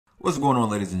What's going on,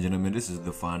 ladies and gentlemen? This is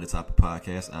the Find the Topic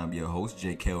podcast. I'm your host,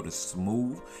 JKL the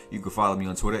Smooth. You can follow me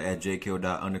on Twitter at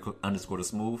JKL_the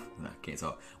Smooth. Nah, can't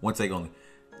talk. One take only.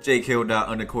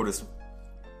 JKL_the the Smooth.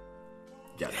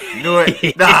 You know what?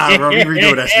 Nah, bro, we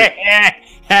redo that shit.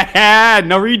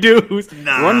 No redos.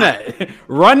 Nah.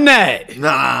 Run that.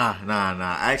 Nah.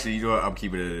 Actually, you know what? I'm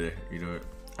keeping it there. You know what?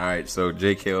 All right, so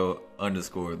JKL_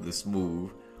 the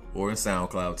Smooth, or in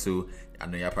SoundCloud too. I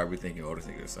know y'all probably thinking, oh, this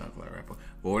nigga is a SoundCloud rapper.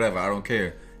 But whatever, I don't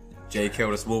care. JKL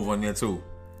the Smooth on there too.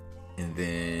 And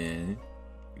then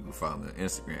you can follow me on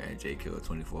Instagram at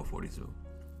JKL2442.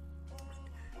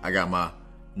 I got my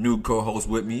new co-host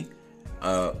with me.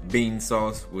 Bean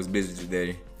Sauce was busy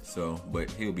today,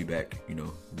 but he'll be back, we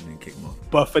didn't kick him off.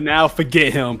 But for now,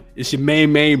 forget him. It's your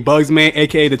main Bugsman,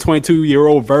 aka the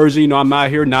 22-year-old version. I'm out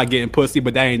here not getting pussy,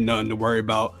 but that ain't nothing to worry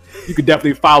about. You can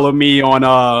definitely follow me on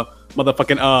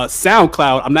motherfucking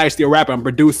SoundCloud. I'm not actually a rapper, I'm a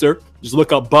producer. Just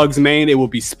look up Bugsman. It will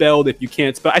be spelled if you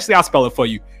can't spell. Actually, I'll spell it for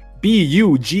you.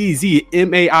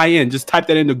 Bugzmain. Just type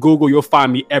that into Google. You'll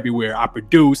find me everywhere. I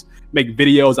produce, make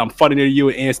videos. I'm funny to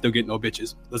you and still get no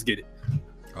bitches. Let's get it.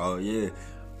 Oh, yeah.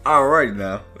 All right,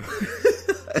 now.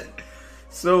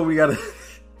 So we got to...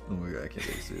 Oh, my God, I can't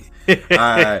take this. All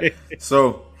right.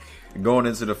 So, going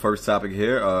into the first topic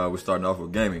here, we're starting off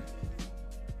with gaming.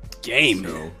 Gaming?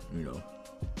 So,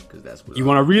 because that's what... You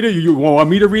want to read it? You want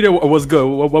me to read it? Or what's good?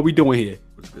 What we doing here?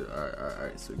 What's good? All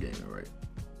right. So, gaming, right?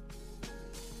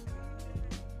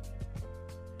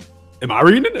 Am I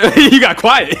reading it? You got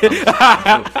quiet.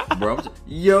 Bro,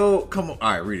 yo, come on.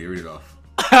 All right, read it off.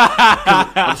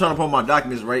 I'm trying to pull my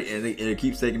documents right, and it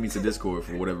keeps taking me to Discord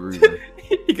for whatever reason.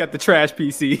 You got the trash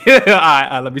PC. All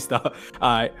right, let me stop. All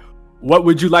right. What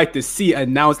would you like to see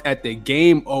announced at the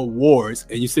Game Awards?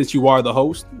 And since you are the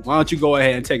host, why don't you go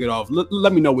ahead and take it off?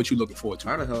 Let me know what you're looking forward to.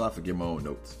 How the hell I forget my own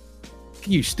notes?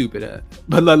 You stupid ass.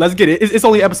 But let's get it. It's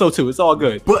only episode 2. It's all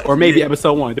good. Or maybe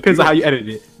episode 1. Depends on how you edit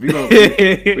it. We're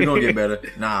gonna get better.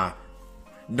 Nah,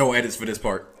 no edits for this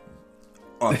part.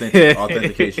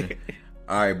 Authentication.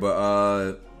 All right,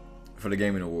 but for the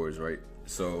Gaming Awards, right?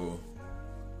 So,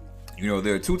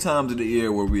 there are 2 times of the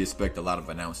year where we expect a lot of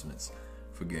announcements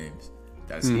for games.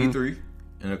 That's E3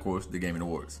 and, of course, the Gaming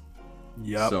Awards.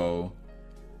 Yep. So,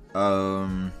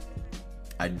 I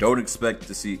don't expect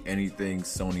to see anything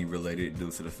Sony related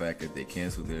due to the fact that they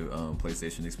canceled their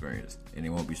PlayStation experience, and they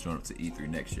won't be showing up to E3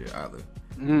 next year either.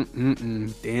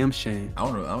 Damn shame. I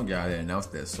don't get how they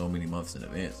announced that so many months in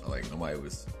advance. Like, nobody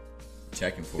was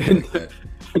checking for it like that.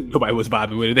 Nobody was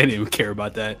vibing with it. They didn't even care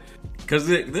about that. Because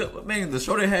the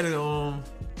show they had it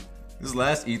this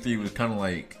last E3 was kind of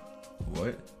like,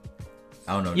 what?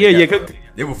 I don't know. They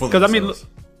were full of themselves.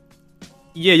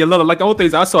 Like the whole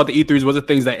things I saw at the E3s was the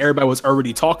things that everybody was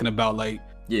already talking about. Like,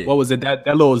 what was it? That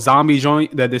little zombie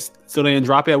joint that this still didn't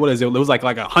drop yet. What is it? It was like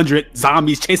 100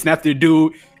 zombies chasing after the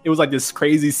dude. It was like this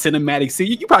crazy cinematic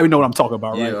scene. You probably know what I'm talking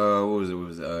about, right? Yeah. What was it? It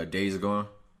was Days Gone.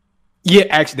 Yeah,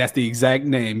 actually, that's the exact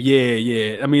name.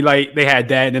 Yeah. I mean, like they had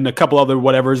that, and then a couple other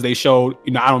whatevers they showed.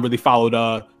 I don't really follow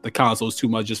the consoles too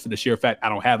much, just for the sheer fact I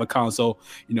don't have a console.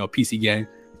 PC game,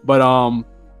 but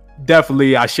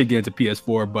definitely I should get into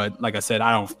PS4. But like I said,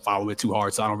 I don't follow it too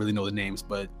hard, so I don't really know the names.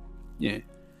 But yeah,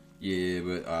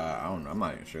 but I don't know. I'm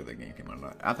not even sure that game came out or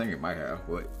not. I think it might have,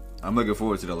 but I'm looking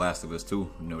forward to The Last of Us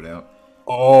 2, no doubt.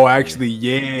 Oh, actually,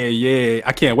 yeah.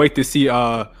 I can't wait to see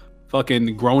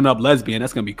fucking grown-up lesbian.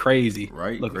 That's gonna be crazy.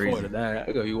 Right, looking forward to that.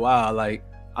 That's gonna be wild. Like,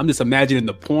 I'm just imagining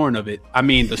the porn of it. I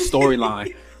mean, the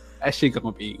storyline. That shit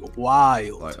gonna be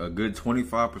wild. Like a good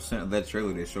 25% of that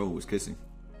trailer they showed was kissing.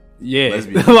 Yeah,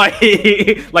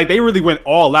 like they really went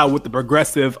all out with the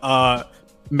progressive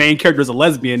main character is a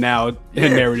lesbian now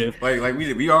in narrative. Like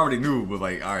we already knew, but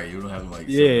like, all right, you don't have to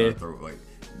shove our throat. Like,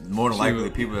 more than likely,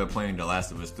 people that are playing The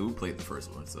Last of Us 2 played the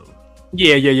first one, so.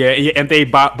 Yeah. And they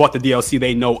bought the DLC.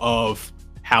 They know of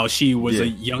how she was a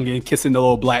youngin kissing the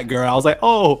little black girl. I was like,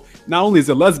 oh, not only is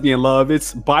it lesbian love,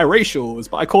 it's biracial, it's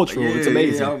bicultural. It's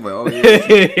amazing. Yeah, I was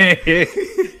like,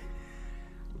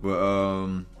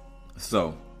 But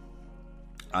so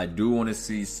I do want to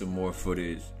see some more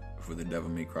footage for the Devil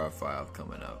May Cry 5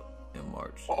 coming out in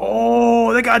March.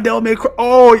 Oh, they got Devil May Cry.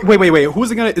 Oh, wait.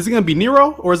 Who's it gonna? Is it gonna be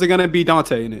Nero or is it gonna be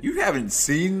Dante in it? You haven't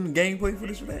seen gameplay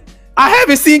footage for that? I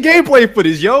haven't seen gameplay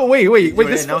footage, yo. Wait.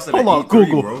 Hold on,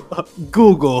 Google.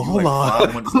 Google. Hold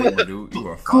on.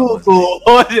 Google.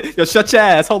 Yo, shut your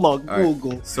ass. Hold on,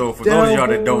 Google. Right. So for those of y'all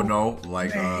that don't know,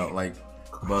 like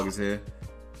Bug is here.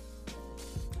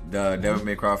 The Devil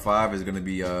May Cry 5 is gonna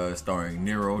be starring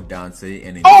Nero, Dante,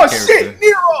 and a new character,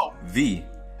 Nero. V.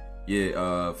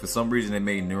 Yeah. For some reason, they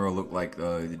made Nero look like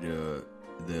the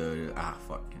can't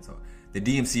talk. the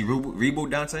DMC reboot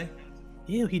Dante.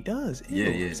 Ew, he does. Ew,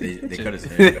 Yeah, they cut his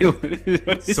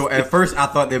hair. So at first I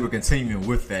thought they were continuing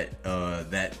with that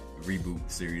that reboot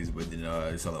series, but then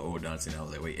I saw the old Dante and I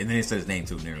was like, wait. And then it said his name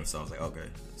too, Nero. So I was like, okay,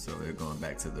 so they're going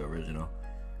back to the original,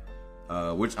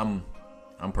 which I'm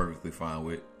perfectly fine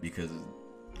with because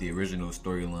the original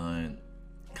storyline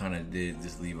kind of did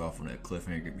just leave off on a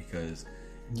cliffhanger because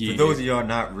for those of y'all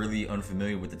not really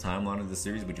unfamiliar with the timeline of the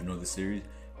series, but you know the series,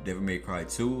 Devil May Cry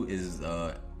 2 is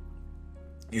the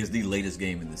latest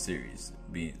game in the series.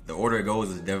 The order it goes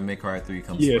is Devil May Cry 3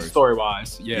 comes first. Story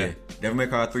wise, yeah. Devil May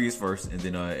Cry 3 is first, and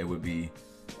then it would be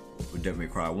Devil May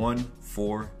Cry 1,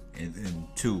 4, and then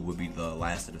 2 would be the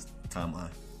last of the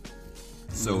timeline.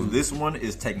 So this one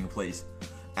is taking place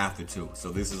after 2.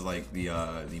 So this is like the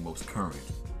most current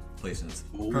place in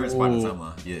the current spot in the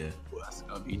timeline. Yeah. That's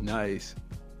gonna be nice.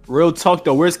 Real talk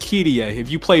though, where's Kitty at? If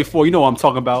you play 4, you know what I'm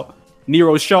talking about.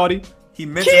 Nero Shawty. He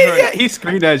mentioned her. He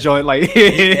screamed that joint like.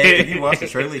 If you watch the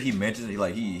trailer, he mentions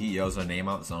he yells her name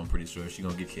out, so I'm pretty sure she's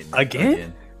gonna get kidnapped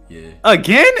again. Yeah.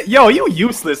 Again? Yo, you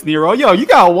useless, Nero. Yo, you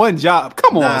got one job.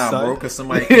 Come on, son. Bro, because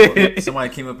somebody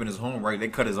came up in his home, right? They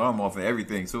cut his arm off and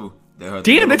everything too.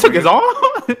 Damn, they took his arm.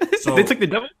 So they took the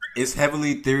devil. It's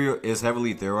heavily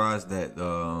theorized that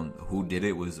who did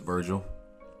it was Virgil,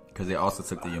 because they also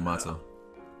took the Yamato.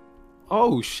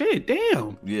 Oh shit!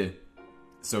 Damn. Yeah.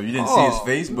 So you didn't see his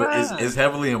face, but it's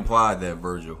heavily implied that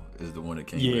Virgil is the one that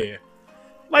came back.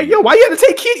 Like, yo, why you had to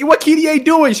take Kitty? What Kitty ain't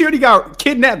doing? She already got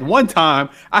kidnapped one time.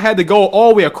 I had to go all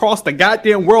the way across the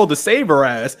goddamn world to save her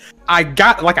ass. I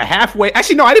got like a halfway.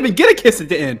 Actually, no, I didn't even get a kiss at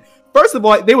the end. First of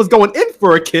all, they was going in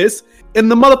for a kiss,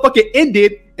 and the motherfucker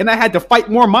ended, and I had to fight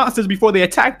more monsters before they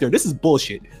attacked her. This is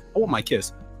bullshit. I want my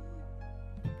kiss.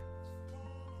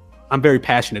 I'm very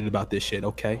passionate about this shit,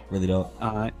 okay? Really don't.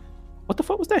 All right. What the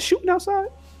fuck was that shooting outside?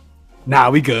 Nah,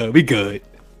 we good. We good.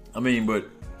 I mean, but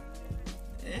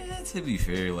to be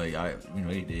fair, like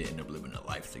they did end up living a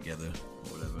life together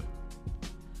or whatever.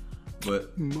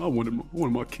 But I wanted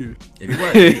my kid.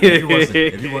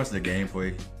 If you watch the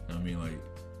gameplay, I mean, like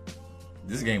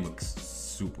this game looks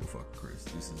super fucking crisp.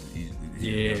 This is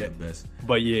easily the best.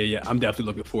 But yeah, I'm definitely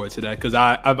looking forward to that because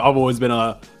I've always been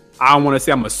I don't want to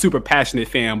say I'm a super passionate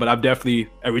fan, but I've definitely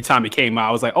every time it came out,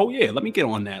 I was like, oh yeah, let me get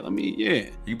on that.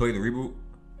 You played the reboot?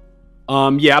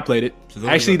 Yeah, I played it. So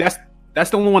actually, that's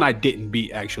the only one I didn't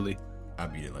beat. Actually, I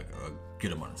beat it like a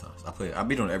good amount of times. I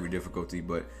beat on every difficulty,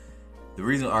 but the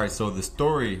reason, all right. So the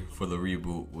story for the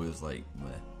reboot was like,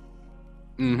 bleh.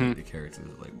 The characters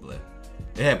was like, bleh.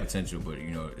 It had potential, but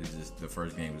it's just the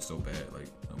first game was so bad, like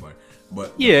nobody.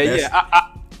 But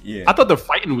I thought the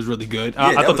fighting was really good.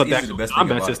 I thought the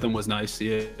combat system was nice.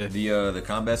 Yeah, the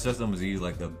combat system was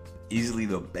easily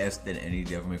the best in any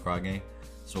Devil May Cry game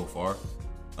so far.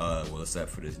 Well, except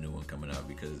for this new one coming out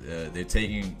because they're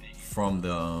taking from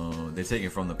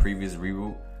the previous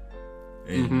reboot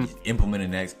and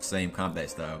implementing that same combat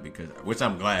style which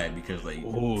I'm glad because like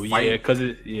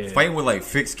fighting with like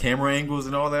fixed camera angles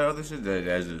and all that other shit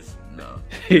that's just no.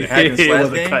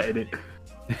 It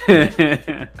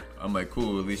I'm like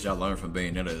cool. At least y'all learn from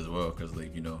Bayonetta as well because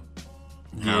like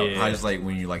how just like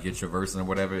when you like you're traversing or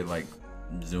whatever it like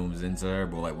zooms into her,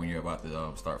 but like when you're about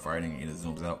to start fighting, it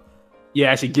zooms out.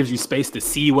 Yeah, actually gives you space to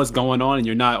see what's going on, and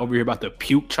you're not over here about to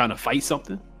puke trying to fight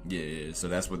something. Yeah. So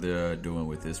that's what they're doing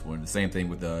with this one. The same thing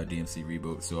with the DMC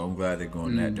reboot. So I'm glad they're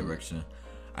going that direction.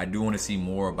 I do want to see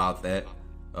more about that,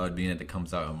 being that it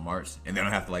comes out in March, and they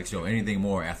don't have to like show anything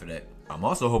more after that. I'm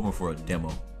also hoping for a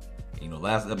demo.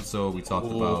 Last episode we talked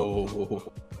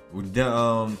about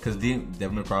because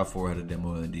Devil May Cry 4 had a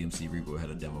demo and DMC reboot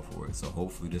had a demo for it. So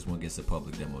hopefully this one gets a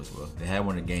public demo as well. They had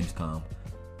one at Gamescom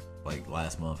like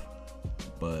last month.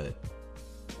 But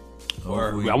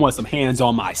I want some hands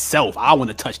on myself. I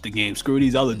want to touch the game. Screw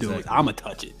these other dudes. I'm gonna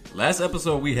touch it. Last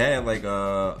episode we had like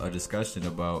a discussion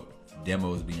about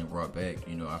demos being brought back.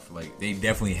 I feel like they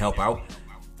definitely help out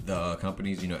the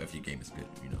companies. If your game is good.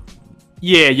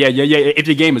 Yeah. If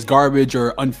your game is garbage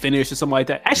or unfinished or something like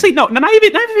that. Actually, no, not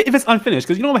even if it's unfinished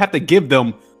because you don't have to give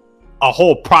them a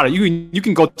whole product. You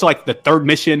can go to like the third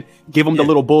mission, give them the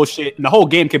little bullshit, and the whole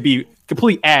game could be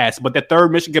complete ass. But the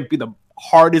third mission could be the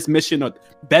hardest mission or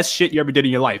best shit you ever did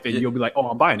in your life, and you'll be like, "Oh,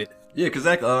 I'm buying it." Yeah, because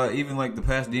even like the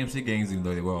past DMC games, even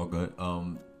though they were all good,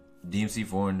 DMC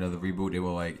 4 and the reboot, they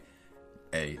were like,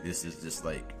 "Hey, this is just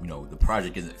like the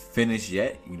project isn't finished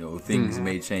yet. Things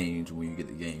may change when you get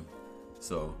the game."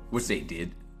 So, which they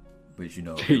did, but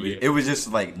it was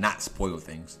just like not spoil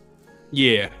things.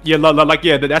 Yeah,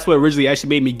 that's what originally actually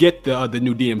made me get the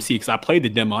new DMC because I played the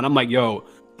demo and I'm like, yo,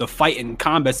 the fight and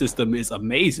combat system is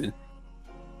amazing.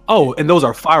 Oh, and those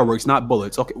are fireworks, not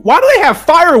bullets. Okay. Why do they have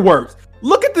fireworks?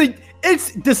 Look at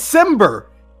it's December.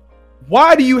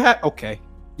 Why do you have okay.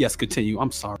 Yes, continue.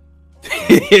 I'm sorry.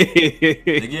 They're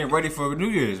getting ready for New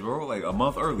Year's, bro. Like a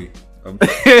month early.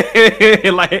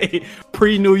 Like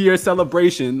pre-New Year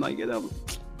celebration. Like a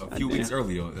few weeks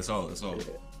early. That's all.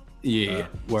 Yeah.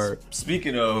 Word.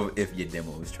 Speaking of if your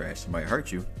demo is trash, it might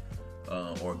hurt you.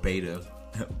 Or beta,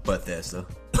 Bethesda.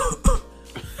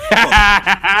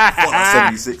 Fallout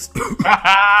 76.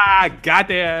 Got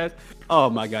their ass. Oh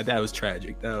my god, that was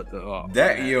tragic. That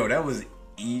was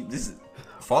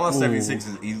Fallout 76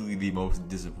 is easily the most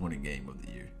disappointing game of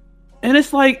the year. And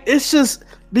it's just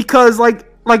because like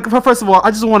first of all,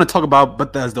 I just want to talk about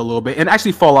Bethesda a little bit, and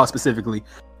actually Fallout specifically.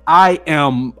 I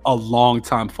am a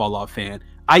longtime Fallout fan.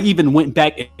 I even went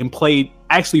back and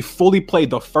fully played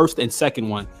the first and second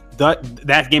one.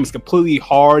 That game is completely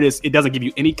hard. It doesn't give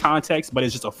you any context, but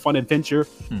it's just a fun adventure.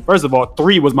 First of all,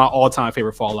 3 was my all-time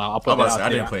favorite Fallout. I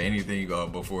didn't play anything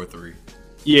before 3.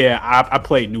 Yeah, I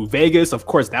played New Vegas. Of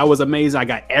course, that was amazing. I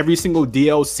got every single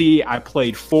DLC. I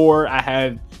played 4. I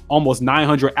had almost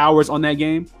 900 hours on that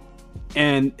game.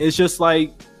 And it's just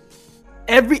like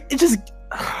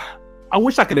I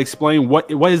wish I could explain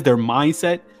what is their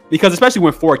mindset, because especially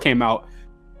when 4 came out.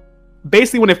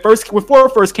 Basically, when 4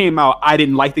 first came out, I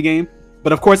didn't like the game.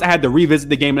 But of course, I had to revisit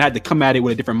the game and I had to come at it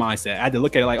with a different mindset. I had to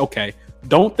look at it like, okay,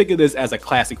 don't think of this as a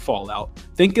classic Fallout.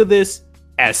 Think of this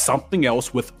as something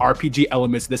else with RPG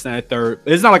elements, this and that third.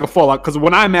 It's not like a Fallout, because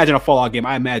when I imagine a Fallout game,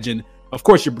 I imagine, of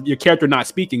course, your character not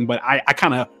speaking, but I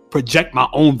kind of project my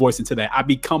own voice into that. I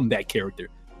become that character.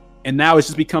 And now it's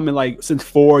just becoming like, since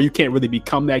 4, you can't really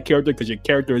become that character because your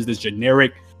character is this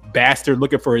generic bastard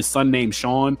looking for his son named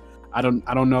Sean. I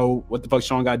don't know what the fuck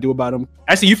Sean got to do about him.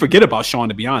 Actually, you forget about Sean,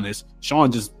 to be honest.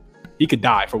 Sean he could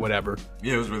die for whatever.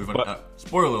 Yeah, it was really funny.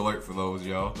 Spoiler alert for those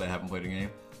y'all that haven't played the game.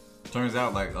 Turns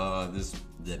out like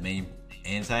the main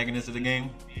antagonist of the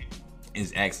game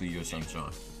is actually your son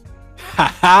Sean.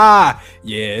 Haha.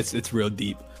 Yeah, it's real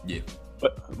deep. Yeah.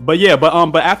 But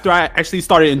after I actually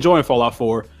started enjoying Fallout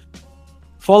 4,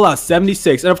 Fallout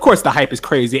 76, and of course the hype is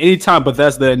crazy. Anytime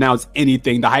Bethesda announce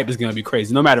anything, the hype is gonna be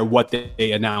crazy, no matter what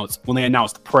they announce. When they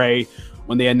announced Prey,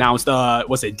 when they announced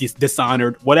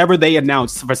Dishonored, whatever they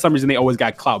announced, for some reason they always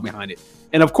got clout behind it.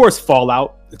 And of course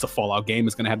Fallout, it's a Fallout game,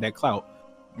 it's gonna have that clout.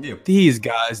 Yeah. These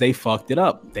guys, they fucked it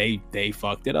up. They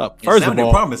fucked it up. First of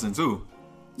all, promising too.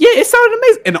 Yeah, it sounded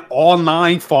amazing. An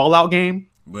online Fallout game.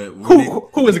 But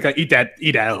who is it gonna eat that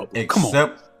up? Come on.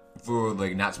 Except for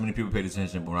like not too many people paid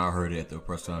attention, but when I heard it at the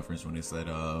press conference when they said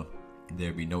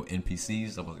there'd be no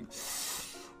NPCs, I was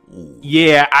like, ooh.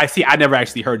 Yeah, I never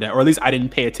actually heard that, or at least I didn't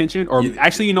pay attention. Or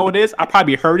actually, you know what it is? I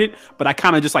probably heard it, but I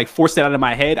kind of just like forced it out of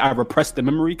my head. I repressed the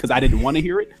memory because I didn't want to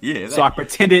hear it. Yeah, so I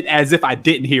pretended as if I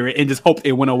didn't hear it and just hoped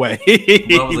it went away.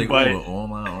 I was like, an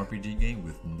online RPG game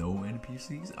with no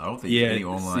NPCs? I don't think any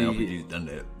online RPG's done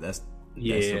that. That's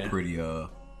a pretty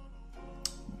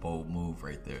bold move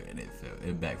right there, and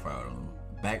it backfired on them.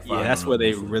 Yeah, that's where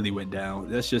they really went down.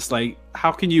 That's just like,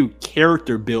 how can you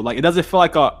character build? Like, it doesn't feel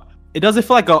like a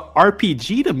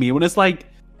RPG to me, when it's like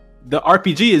the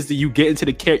RPG is that you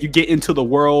get into the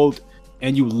world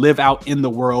and you live out in the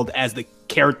world as the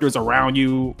characters around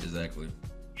you. Exactly.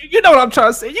 You know what I'm trying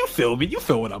to say? You feel me? You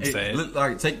feel what I'm saying?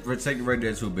 Like take Red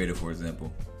Dead 2 beta for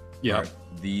example. Yeah. Right,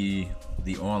 the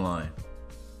online.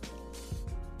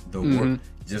 Work,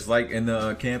 just like in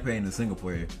the campaign, the single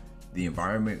player, the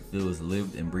environment feels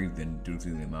lived and breathed in due to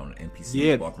the amount of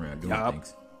NPCs walking around doing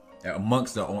things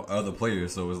amongst the other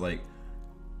players. So it's like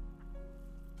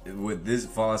with this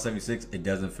Fallout 76, it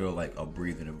doesn't feel like a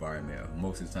breathing environment.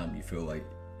 Most of the time, you feel like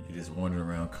you're just wandering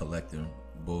around collecting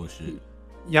bullshit.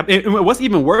 Yeah, and what's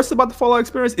even worse about the Fallout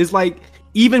experience is like,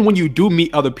 even when you do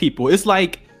meet other people, it's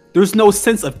like there's no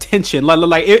sense of tension.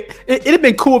 Like it'd have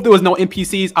been cool if there was no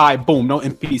NPCs. All right, boom, no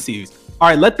NPCs. All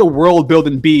right, let the world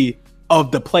building be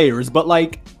of the players, but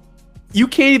like you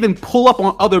can't even pull up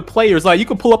on other players. Like you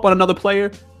can pull up on another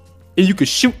player and you can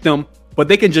shoot them, but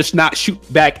they can just not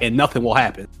shoot back and nothing will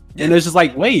happen. Yeah. And it's just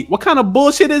like, wait, what kind of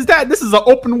bullshit is that? This is an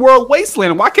open world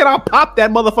wasteland. Why can't I pop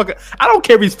that motherfucker? I don't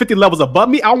care if he's 50 levels above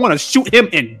me. I want to shoot him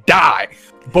and die.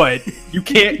 But you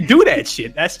can't do that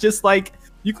shit. That's just like,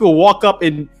 you can walk up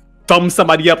and thumb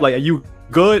somebody up like, are you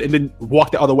good? And then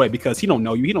walk the other way because he don't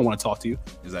know you. He don't want to talk to you.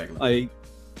 Exactly. Like,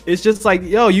 it's just like,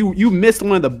 yo, you missed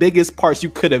one of the biggest parts. You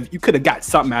could have got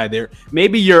something out of there.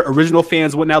 Maybe your original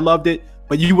fans wouldn't have loved it,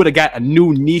 but you would have got a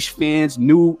new niche fans,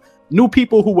 new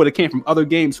people who would have came from other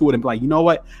games who would have been like, you know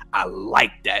what? I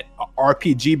like that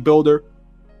RPG builder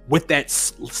with that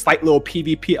slight little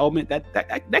PvP element. That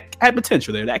had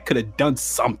potential there. That could have done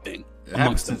something. It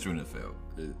had potential and it failed.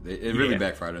 It really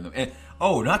backfired on them. And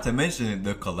not to mention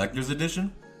the collector's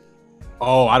edition.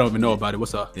 Oh, I don't even know about it.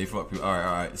 What's up? They fuck people. All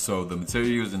right. So the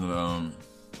materials and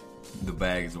the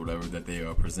bags or whatever that they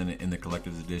are presented in the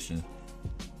collector's edition,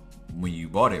 when you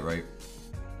bought it, right?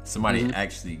 Somebody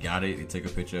actually got it. They took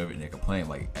a picture of it and they complained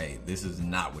like, "Hey, this is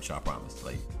not what y'all promised.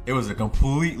 Like, it was a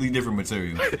completely different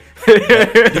material,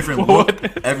 different look,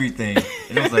 everything."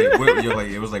 And it was like,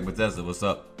 it was like Bethesda, what's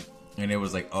up? And it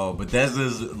was like, oh,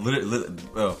 Bethesda's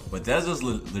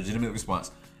legitimate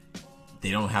response. They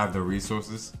don't have the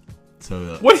resources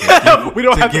to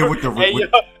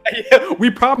we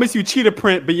promise you cheetah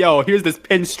print, but here's this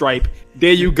pinstripe.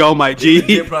 There you go, my G.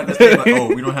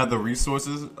 We don't have the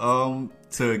resources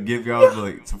to give y'all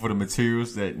for the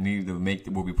materials that need to make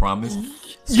what we promised.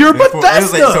 So You're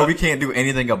Bethesda. So we can't do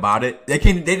anything about it. They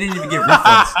didn't even give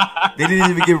refunds. They didn't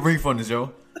even give refunds,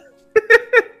 yo.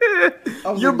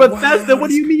 You're Bethesda. What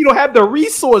do you mean you don't have the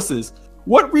resources?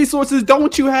 What resources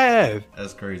don't you have?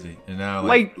 That's crazy. And now,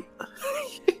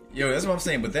 yo, that's what I'm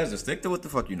saying. Bethesda, stick to what the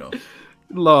fuck you know.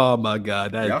 Oh my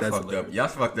God, y'all fucked up. Y'all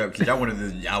fucked up because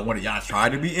y'all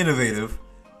tried to be innovative,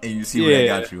 and you see where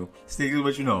that got you. Stick to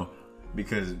what you know,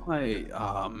 because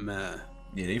oh man,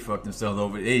 yeah, they fucked themselves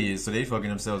over. So they fucking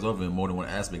themselves over in more than one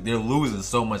aspect. They're losing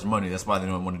so much money. That's why they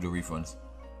don't want to do refunds.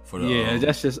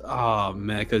 That's just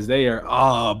man, because they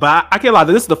are but I can't lie,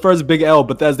 this is the first big L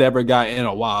Bethesda ever got in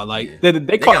a while. Like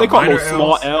they caught those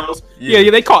small L's. Yeah,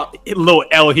 they caught a little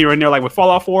L here and there. Like with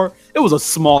Fallout 4, it was a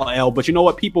small L, but you know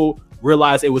what? People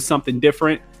realized it was something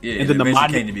different. Yeah, and then the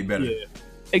mod came to be better. Yeah,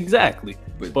 exactly.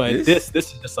 But this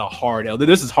is just a hard L.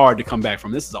 This is hard to come back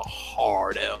from. This is a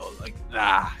hard L. Like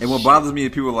And what bothers me is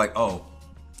people are like, oh,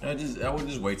 I would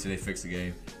just wait till they fix the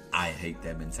game. I hate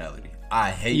that mentality. I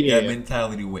hate that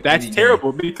mentality with that's any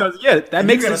terrible game. Because that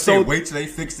makes it so. Wait till they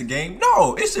fix the game.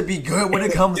 No, it should be good when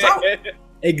it comes out.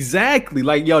 Exactly.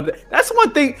 Like that's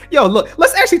one thing. Look,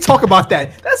 let's actually talk about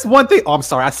that. That's one thing. Oh, I'm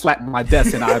sorry. I slapped my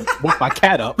desk and I woke my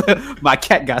cat up. My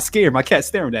cat got scared. My cat's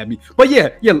staring at me. But yeah.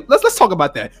 Let's talk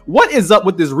about that. What is up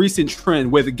with this recent trend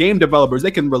where the game developers,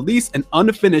 they can release an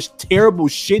unfinished, terrible,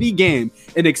 shitty game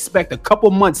and expect a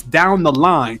couple months down the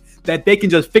line that they can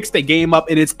just fix the game up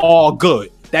and it's all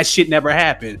good? That shit never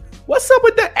happened. What's up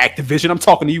with that, Activision? I'm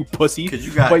talking to you, pussy. Because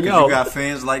you got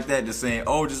fans like that just saying,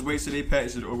 "Oh, just wait till they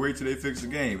patch it or wait till they fix the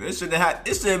game." It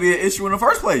shouldn't be an issue in the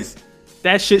first place.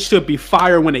 That shit should be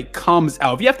fire when it comes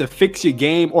out. If you have to fix your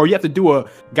game or you have to do a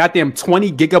goddamn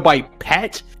 20 gigabyte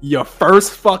patch your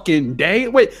first fucking day.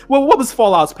 Wait, what was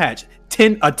Fallout's patch? A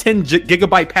 10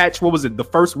 gigabyte patch. What was it? The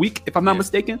first week, if I'm not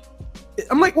mistaken.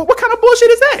 I'm like, what kind of bullshit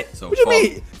is that? So what do you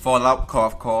mean? Fallout,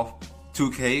 cough, cough.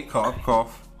 2K, cough,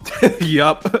 cough.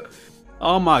 Yup.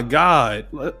 Oh my God.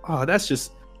 Oh, that's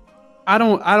just. I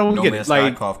don't get it.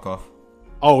 Sky, cough, cough.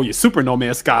 Oh, you're super No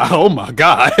Man's Sky. Oh my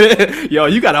God. Yo,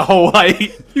 you got a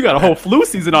whole flu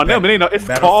season on them. It ain't it's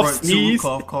cough, sneeze.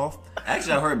 Cough, cough.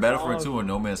 Actually, I heard Battlefront 2 and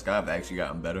No Man's Sky have actually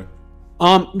gotten better.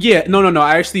 Yeah, no.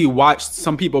 I actually watched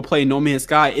some people play No Man's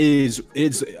Sky.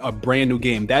 It's a brand new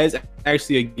game. That is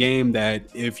actually a game that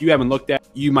if you haven't looked at,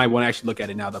 you might want to actually look at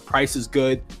it now. The price is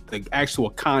good. The actual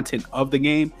content of the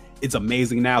game is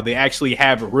amazing now. They actually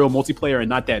have a real multiplayer and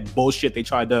not that bullshit they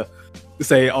tried to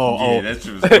say, that's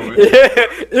true.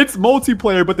 It's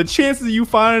multiplayer, but the chances of you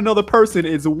finding another person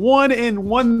is 1 in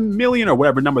 1 million or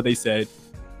whatever number they said.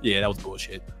 Yeah, that was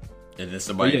bullshit. And then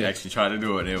somebody actually tried to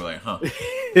do it. They were like, huh.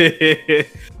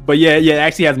 But yeah, it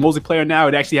actually has multiplayer now.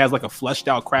 It actually has like a fleshed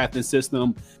out crafting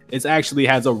system. It actually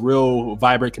has a real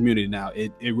vibrant community now.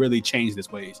 It really changed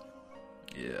its ways.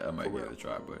 Yeah, I might give it a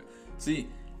try. But see,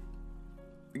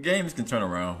 the games can turn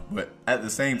around, but at the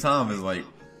same time, it's like,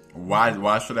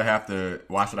 why should I have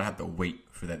to wait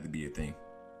for that to be a thing?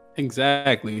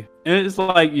 Exactly. And it's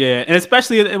like, yeah, and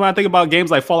especially when I think about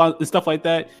games like Fallout and stuff like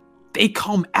that, they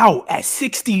come out at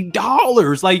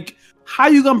 $60. Like, how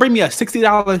you gonna bring me a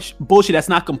 $60 bullshit that's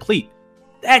not complete?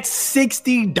 That's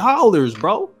 $60,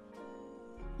 bro.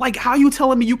 Like, how you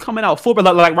telling me you coming out full?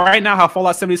 But like right now, how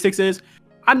Fallout 76 is,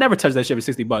 I never touch that shit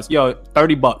for $60. Yo,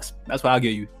 $30. That's what I'll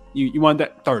give you. You want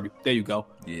that? 30. There you go.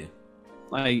 Yeah.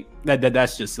 Like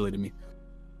that's just silly to me.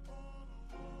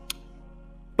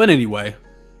 But anyway,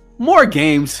 more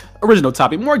games. Original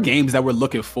topic. More games that we're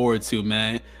looking forward to,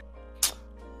 man.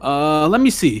 Let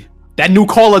me see. That new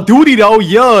Call of Duty though,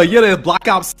 the Black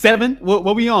Ops 7.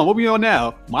 What we on? What we on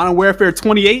now? Modern Warfare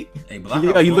 28. Hey, Black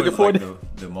Ops 4 you looking forward to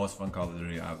the most fun Call of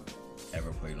Duty I've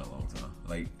ever played in a long time.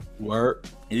 Like, word.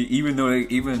 Even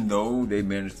though they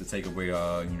managed to take away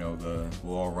the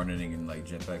wall running and like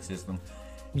jetpack system,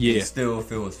 it still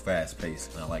feels fast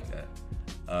paced, and I like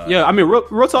that. Yeah, I mean,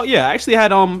 real talk. Yeah, I actually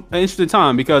had an interesting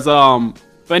time because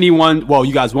for anyone, well,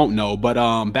 you guys won't know, but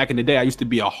back in the day, I used to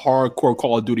be a hardcore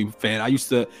Call of Duty fan. I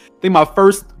think my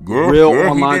first real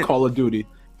online Call of Duty.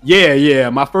 Yeah.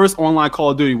 My first online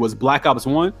Call of Duty was Black Ops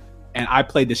 1, and I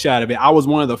played the shit out of it. I was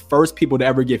one of the first people to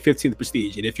ever get 15th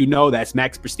Prestige. And if you know, that's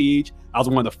max prestige. I was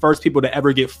one of the first people to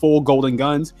ever get full golden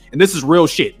guns. And this is real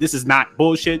shit. This is not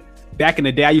bullshit. Back in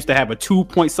the day, I used to have a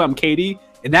 2-point-something KD,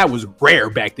 and that was rare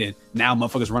back then. Now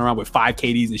motherfuckers run around with 5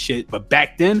 KDs and shit. But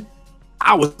back then,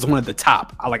 I was one of the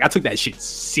top. I took that shit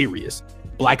serious.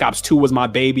 Black Ops 2 was my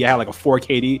baby. I had like a 4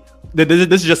 KD.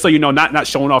 This is just so you know, not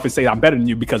showing off and say I'm better than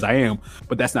you, because I am.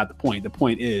 But that's not the point. The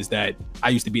point is that I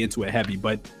used to be into it heavy.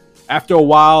 But after a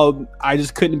while, I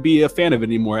just couldn't be a fan of it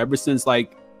anymore. Ever since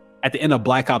like at the end of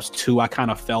Black Ops 2, I kind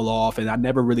of fell off and I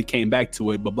never really came back to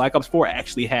it. But Black Ops 4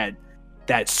 actually had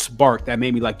that spark that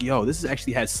made me like, yo, this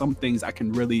actually has some things I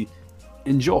can really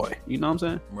enjoy. You know what I'm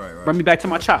saying? Right. Bring me back to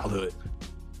my childhood.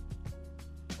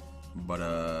 But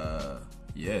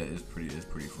yeah, it's pretty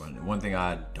fun. One thing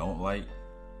I don't like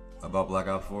about Black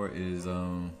Ops 4 is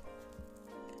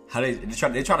how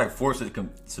they try to force it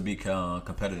to be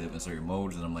competitive in certain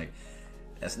modes, and I'm like,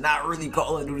 that's not really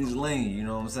Call of Duty's lane. You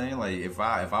know what I'm saying? Like if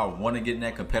I want to get in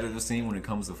that competitive scene when it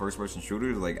comes to first person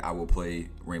shooters, like I will play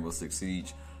Rainbow Six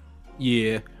Siege.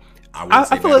 Yeah, I would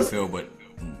say Battlefield, but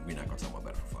we're not gonna talk about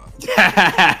Battlefield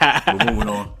 5. We're moving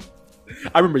on.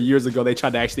 I remember years ago they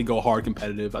tried to actually go hard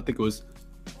competitive. I think it was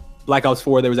Black Ops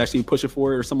 4. They was actually pushing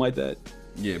for it or something like that.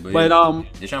 Yeah, but they're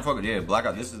trying to focus. Yeah, Black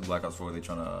Ops. This is Black Ops 4. They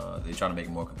trying to make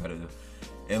it more competitive,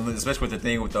 and especially with the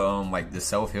thing with the like the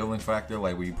self healing factor,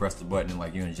 like where you press the button and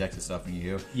like you inject the stuff and you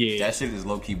heal. Yeah, that shit is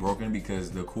low key broken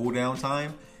because the cooldown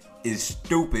time is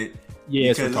stupid.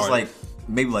 Yeah, because it's like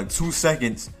maybe like 2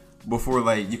 seconds before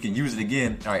like you can use it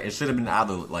again. All right, it should have been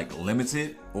either like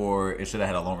limited or it should have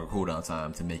had a longer cooldown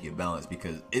time to make it balanced,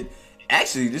 because it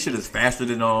actually this shit is faster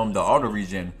than the auto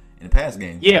regen in the past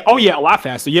games. Yeah, a lot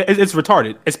faster. Yeah, it's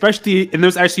retarded. Especially, and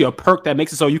there's actually a perk that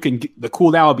makes it so you can the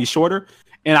cooldown will be shorter.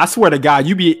 And I swear to God,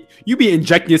 you be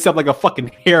injecting yourself like a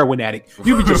fucking heroin addict.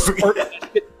 You be just squirting that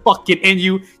shit fucking in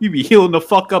you. You be healing the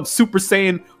fuck up, Super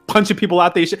Saiyan, punching people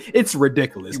out there. It's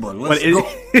ridiculous. Let's go.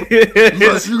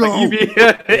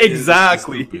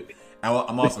 Exactly.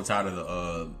 I'm also tired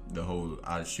of the whole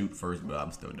I shoot first, but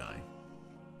I'm still dying.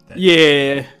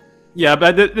 Yeah,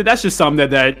 but that's just something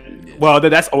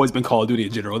that's always been Call of Duty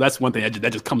in general. That's one thing that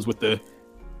just comes with the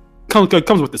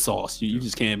sauce. You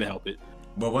just can't even help it.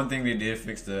 But one thing they did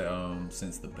fix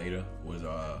since the beta was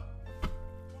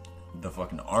the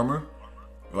fucking armor.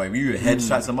 Like you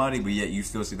headshot somebody, but yet you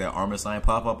still see that armor sign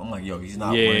pop up. I'm like, yo, he's not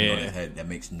running on his head. That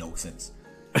makes no sense.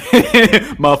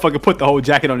 Motherfucker put the whole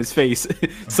jacket on his face.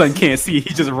 Son can't see.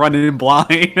 He's just running in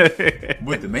blind.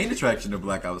 But the main attraction of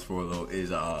Black Ops 4 though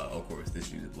is of course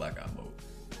this uses Blackout mode.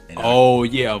 And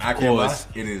of course,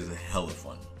 it is hella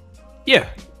fun. Yeah.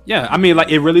 I mean,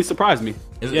 like it really surprised me.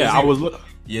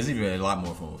 It's even a lot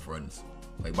more fun with friends.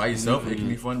 Like by yourself, it can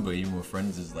be fun, but even with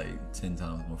friends, it's like 10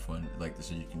 times more fun. Like the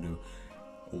shit you can do.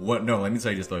 What? No, let me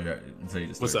tell you the story.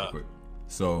 What's up? Quick.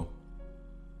 So,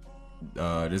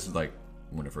 this is like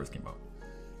when it first came out.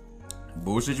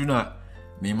 Bullshit you not.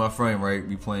 Me and my friend, right?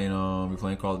 We playing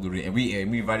Call of Duty, and we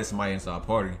invited somebody into our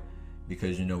party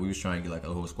because we was trying to get like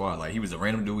a whole squad. Like he was a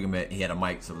random dude we met. He had a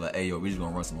mic, so we're like, hey yo, we just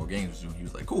gonna run some more games. He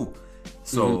was like, cool.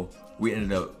 So we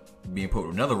ended up being put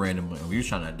with another random, and we was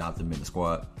trying to adopt him in the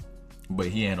squad, but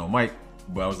he ain't no mic.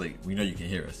 But I was like, we know you can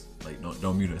hear us. Like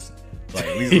don't mute us. Like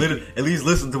at least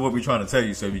listen to what we're trying to tell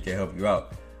you so we can help you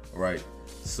out, right?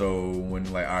 So when we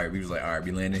was like, all right,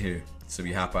 we landed here. So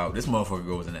we hop out. This motherfucker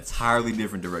goes in an entirely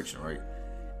different direction, right?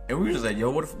 And we were just like,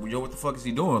 what the fuck is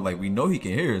he doing? Like we know he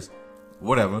can hear us,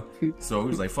 whatever. So we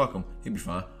was like, fuck him, he'll be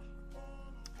fine.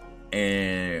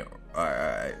 And all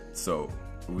right, so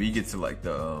we get to like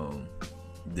the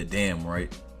dam,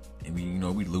 right? And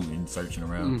we looting, searching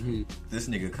around. This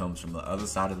nigga comes from the other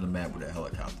side of the map with a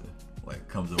helicopter. Like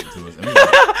comes over to us. And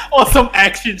like, on some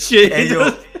action shit.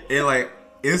 And like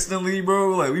instantly,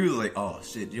 bro, like we was like, oh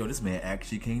shit, yo, this man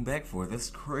actually came back for it.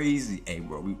 That's crazy. Hey,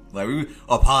 bro, we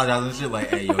apologizing and shit. Like,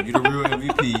 hey, yo, you the real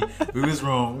MVP. We was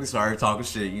wrong. We started talking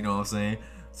shit. You know what I'm saying?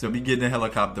 So we get in the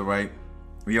helicopter, right?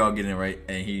 We all get in, right?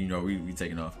 And he, we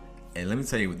taking off. And let me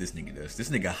tell you what this nigga does. This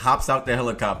nigga hops out the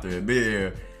helicopter in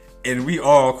midair, and we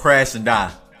all crash and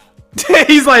die.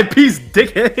 He's like, peace,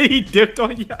 dickhead. He dipped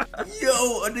on you.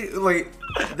 Yo, like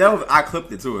that was. I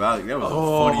clipped it too. That was the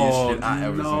funniest shit I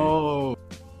ever seen.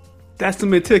 That's the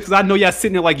mentality, because I know y'all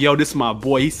sitting there like, yo, this is my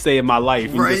boy. He's saving my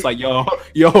life. He's just like, yo,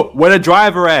 where the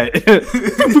driver at?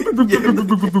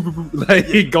 Like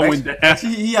he going down.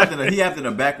 He after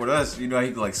the back with us. He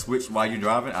can like switch while you're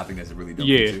driving. I think that's a really dope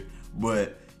picture.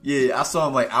 But Yeah, I saw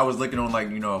him like I was looking on like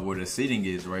where the seating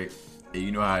is, right? And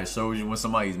you know how it shows you when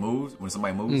somebody moves.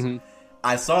 Mm-hmm.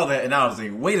 I saw that and I was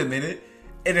like, wait a minute.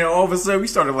 And then all of a sudden we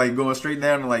started like going straight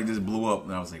down and like just blew up.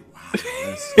 And I was like, wow,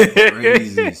 that's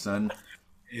crazy, son.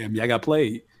 Yeah, I got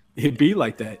played. It'd be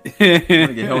like that. I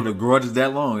get held a grudge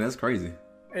that long. That's crazy.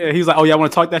 Yeah, he's like, oh, y'all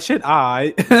want to talk that shit?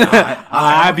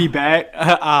 I'll be back.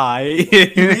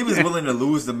 He was willing to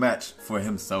lose the match for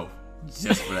himself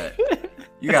just for that.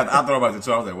 I thought about it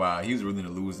too. I was like, wow, he was willing to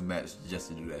lose the match just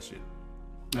to do that shit.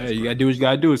 Hey, you gotta do what you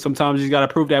gotta do. Sometimes you gotta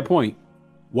prove that point.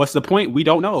 What's the point? We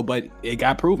don't know, but it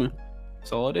got proven.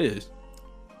 That's all it is.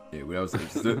 Yeah, that was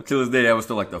till this day. That was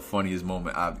still like the funniest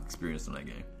moment I've experienced in that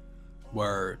game.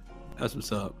 Word. That's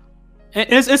what's up. And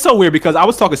it's so weird because I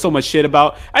was talking so much shit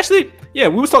about. Actually, yeah,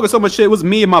 we was talking so much shit. It was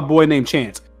me and my boy named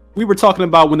Chance. We were talking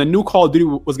about when the new Call of Duty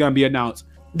was gonna be announced.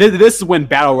 This is when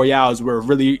battle royales were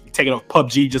really taking off.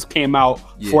 PUBG just came out.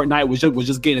 Yeah. Fortnite was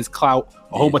just getting its clout.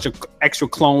 A whole bunch of extra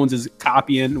clones is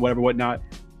copying whatnot.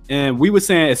 And we were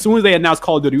saying as soon as they announced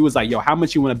Call of Duty, we was like, "Yo, how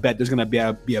much you want to bet there's gonna be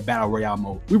a battle royale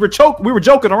mode?" We were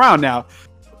joking around now.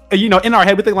 And, in our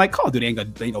head we think like Call of Duty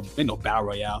ain't no battle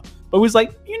royale. But we was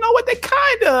like, you know what? They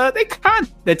kind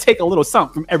of take a little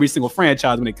something from every single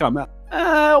franchise when they come out.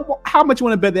 How much you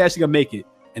want to bet they actually gonna make it?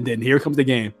 And then here comes the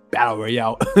game, battle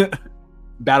royale.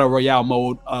 Battle royale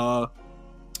mode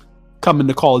coming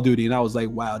to Call of Duty, and I was like,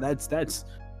 wow, that's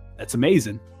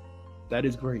amazing. That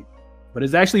is great, but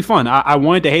it's actually fun. I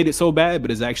wanted to hate it so bad,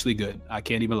 but it's actually good. I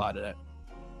can't even lie to that.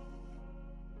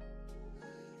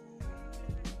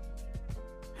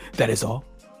 That is all.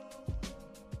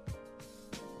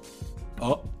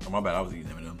 Oh, my bad. I was eating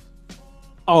M&M.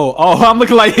 Oh, I'm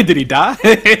looking like, did he die?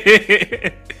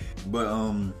 But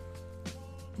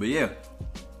yeah.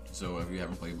 So if you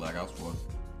haven't played Black Ops 4,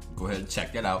 go ahead and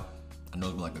check that out. I know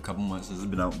it's been like a couple months since it's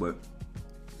been out, but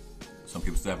some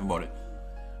people still haven't bought it.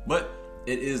 But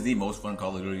it is the most fun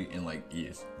Call of Duty in like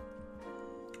years.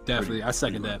 Definitely, I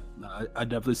second that. I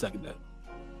definitely second that.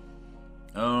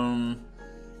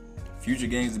 Future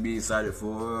games to be excited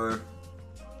for.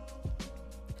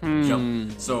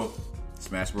 So,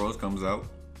 Smash Bros comes out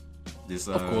this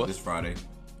Friday.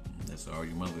 That's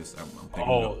already my list. I'm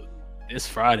picking it up. This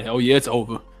Friday. Oh yeah, it's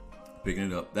over.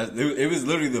 Picking it up. It was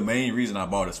literally the main reason I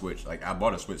bought a Switch. Like I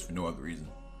bought a Switch for no other reason.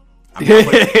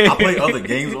 I play other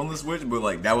games on the Switch, but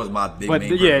like that was my main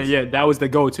purpose. Yeah, that was the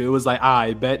go-to. It was like,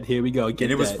 I bet here we go. And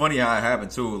it was funny how it happened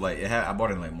too. Like I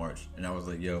bought it in like March, and I was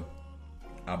like, yo,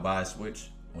 I'll buy a Switch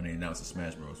when they announced the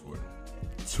Smash Bros. For it.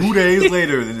 2 days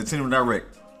later, the Nintendo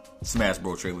Direct Smash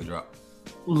Bros. Trailer dropped.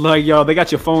 Like, yo, they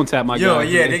got your phone tap, my guy.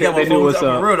 Yeah, they got my phone tap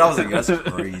for real. I was like, that's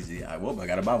crazy. I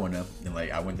gotta buy one now. And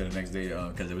like, I went there the next day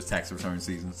because it was tax return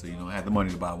season, so I had the money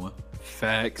to buy one.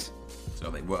 Facts. So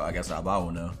I'm like, well, I guess I'll buy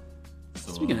one now.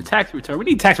 So, speaking of tax return, we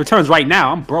need tax returns right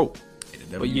now. I'm broke.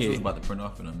 But yeah, was about to print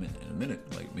off in a minute,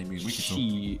 like maybe a week or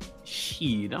two.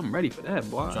 Shit, I'm ready for that,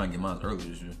 boy. I'm trying to get mine early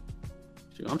this year.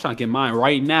 I'm trying to get mine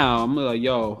right now. I'm like,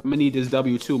 yo, I'm gonna need this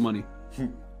W-2 money.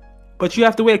 But you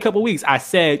have to wait a couple weeks. I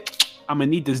said I'm gonna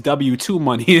need this W-2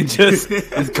 money, and just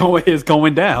it's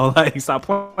going down. Like, stop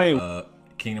playing.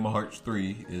 Kingdom Hearts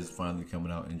 3 is finally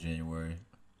coming out in January.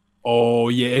 Oh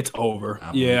yeah, it's over.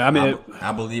 I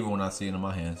believe it when I see it in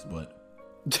my hands, but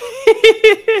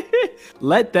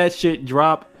let that shit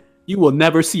drop. You will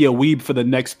never see a weeb for the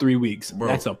next 3 weeks. Bro,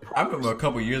 that's a problem. I remember a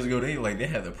couple years ago they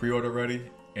had the pre-order ready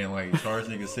and like charged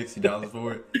niggas $60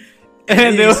 for it.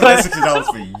 And they was like $60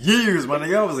 for years, my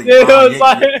nigga. I was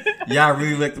like, y'all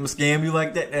really let them scam you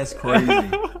like that? That's crazy.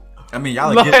 I mean,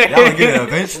 y'all get it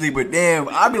eventually, but damn,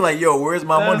 I'd be like, yo, where's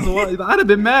my money? I'd have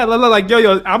been mad. Like,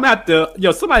 yo, I'm at the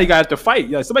somebody got to fight.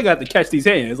 Yo, somebody got to catch these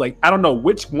hands. Like, I don't know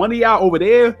which one of y'all over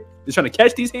there is trying to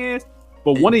catch these hands,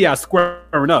 but one of y'all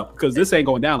squaring up because this ain't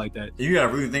going down like that. You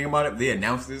gotta really think about it. They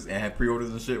announced this and had pre-orders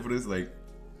and shit for this, like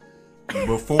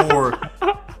before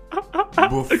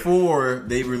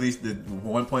they released the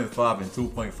 1.5 and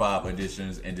 2.5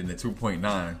 editions, and then the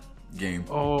 2.9 game.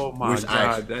 Oh my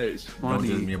god, that is funny.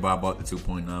 Don't judge me about I bought the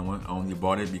 2.9 one. I only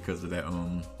bought it because of that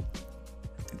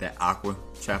Aqua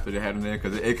chapter they had in there,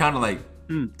 because it kind of like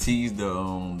teased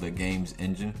the game's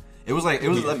engine. It was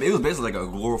basically like a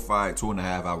glorified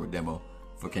 2.5 hour demo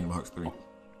for Kingdom Hearts 3.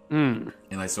 And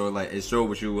like, so like it showed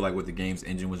what the game's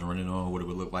engine was running on, what it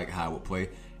would look like, how it would play.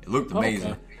 It looked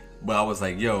amazing. Okay. But I was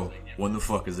like, yo, when the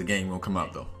fuck is the game gonna come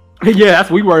out though? Yeah,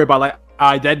 that's what we worry about. Like,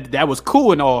 that was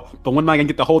cool and all, but when am I gonna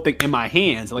get the whole thing in my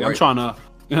hands? Like, right. I'm trying to,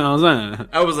 you know what I'm saying?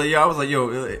 I was like, yo,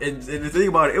 and the thing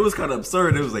about it was kind of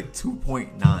absurd. It was like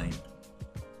 2.9.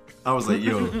 I was like,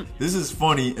 yo, this is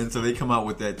funny until they come out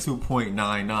with that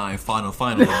 2.99 final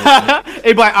edition.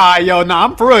 They be like, yo, nah,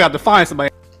 I'm for real got to find somebody.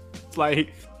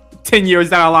 Like 10 years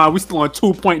down the line, we still on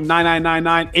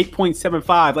 2.9999,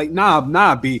 8.75. Like,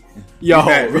 nah, B. Yo.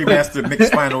 Remastered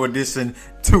Mixed Final Edition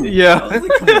 2. Yeah. Like,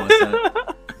 come on, son.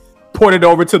 Ported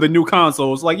over to the new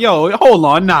consoles. Like, yo, hold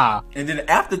on, nah. And then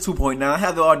after 2.9, I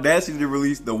had the audacity to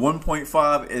release the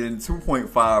 1.5 and 2.5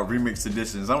 remix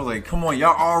editions. I was like, come on,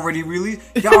 y'all already released?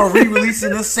 Y'all re-releasing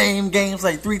the same games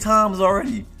like 3 times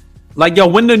already. Like, yo,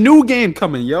 when the new game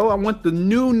coming, yo? I want the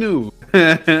new.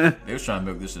 They was trying to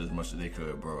milk this shit as much as they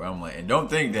could, bro. I'm like, and don't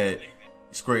think that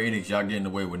Square Enix, y'all getting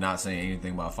away with not saying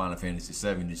anything about Final Fantasy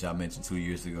VII that y'all mentioned 2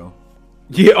 years ago.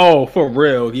 Yeah, oh, for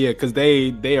real. Yeah, because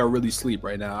they are really asleep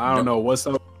right now. I don't know what's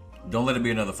up. Don't let it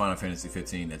be another Final Fantasy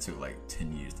 15 that took like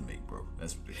 10 years to make, bro.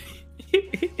 That's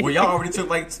ridiculous. Well, y'all already took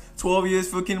like 12 years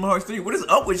for Kingdom Hearts 3. What is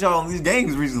up with y'all on these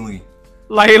games recently?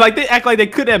 Like they act like they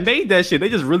could have made that shit. They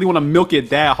just really want to milk it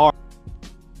that hard.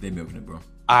 They milking it, bro.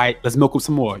 All right, let's milk them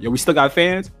some more. Yo, we still got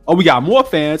fans? Oh, we got more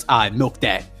fans? All right, milk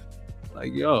that.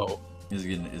 Like, yo. It's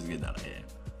getting out of hand.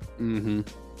 Mm-hmm.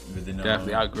 But then,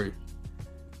 definitely, I agree.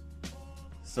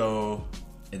 So,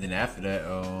 and then after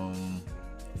that,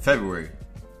 February,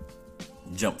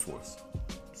 Jump Force.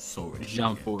 So ready.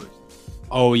 Jump Force.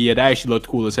 Oh yeah, that actually looked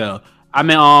cool as hell. I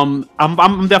mean,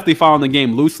 I'm definitely following the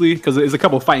game loosely because there's a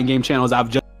couple of fighting game channels I've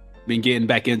just been getting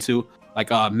back into, like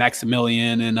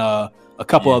Maximilian and a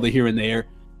couple other here and there.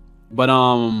 But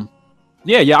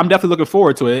yeah, I'm definitely looking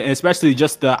forward to it, and especially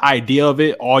just the idea of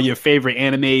it. All your favorite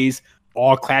animes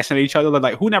all clashing at each other.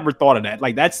 Like, who never thought of that?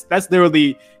 Like, that's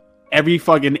literally every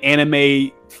fucking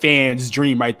anime fan's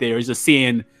dream right there, is just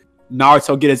seeing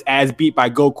Naruto get his ass beat by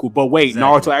Goku. But wait,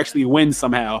 exactly. Naruto actually wins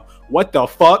somehow. What the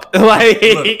fuck? Like,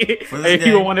 look,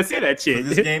 you don't want to see that shit. For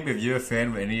this game, if you're a fan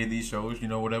of any of these shows, you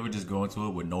know, whatever, just go into it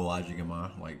with no logic in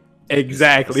mind. Like,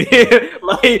 exactly.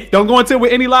 Like, don't go into it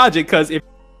with any logic, because if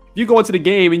you go into the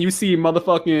game and you see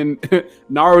motherfucking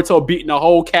Naruto beating a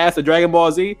whole cast of Dragon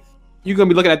Ball Z, you're gonna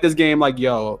be looking at this game like,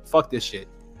 yo, fuck this shit.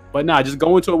 But nah, just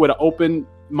go into it with an open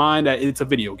mind that it's a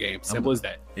video game. Simple as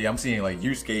that. Yeah, I'm seeing like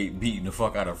Yusuke beating the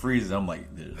fuck out of Frieza. I'm like,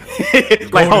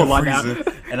 like, hold on now.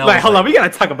 And like, hold on, we gotta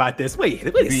talk about this. Wait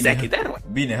a second.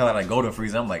 Beating the hell out of Golden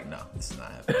Frieza. I'm like, no, this is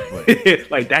not happening.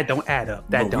 But, like, that don't add up.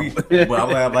 That don't.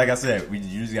 But like I said,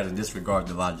 you just gotta disregard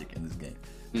the logic in this game.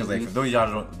 Because like, for those of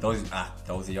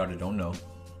y'all that don't know,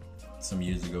 some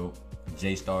years ago,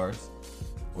 J-Stars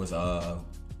was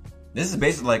this is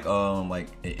basically like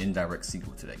an indirect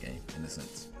sequel to that game in a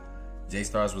sense.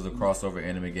 J-Stars was a crossover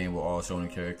anime game with all shonen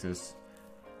characters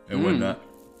and whatnot.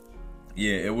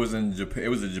 Yeah, it was in Japan. It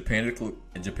was a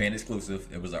Japan exclusive.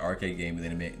 It was an arcade game, and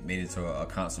then it made it to a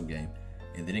console game,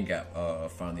 and then it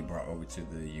got finally brought over to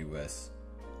the US.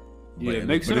 Yeah, it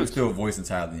makes sense. But it was still voiced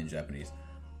entirely in Japanese.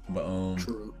 But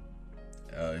True.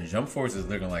 Jump Force is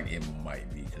looking like it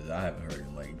might be, because I haven't heard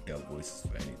like dub voices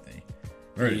for anything.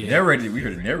 We heard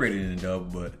it narrated in the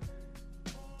dub, but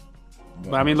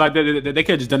I mean, like, they could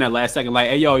have just done that last second. Like,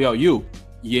 hey, yo, you,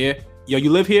 yeah, yo, you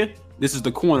live here? This is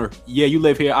the corner. Yeah, you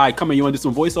live here. All right, come in. You want to do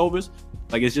some voiceovers?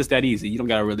 Like, it's just that easy. You don't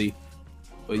gotta really.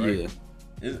 But right.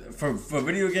 Yeah, for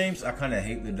video games, I kind of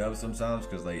hate the dub sometimes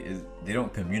because like they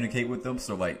don't communicate with them.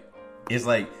 So like, it's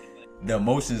like the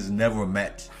emotions never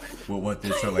match with what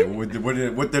they're showing, like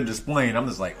what they're displaying. I'm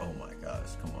just like, oh my gosh,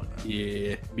 come on now.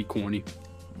 Yeah, be corny.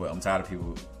 But I'm tired of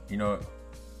people. You know,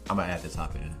 I'm gonna add this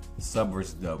topic in sub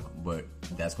versus dub, but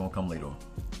that's gonna come later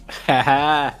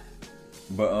on.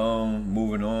 But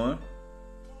moving on.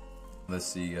 Let's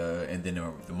see, and then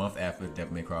the month after,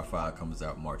 Devil May Cry 5 comes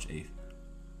out March 8th.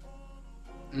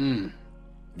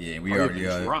 Yeah, we already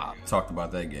talked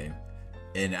about that game.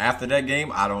 And after that game,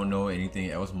 I don't know anything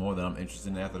else more that I'm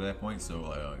interested in after that point.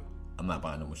 So I'm not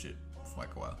buying no more shit for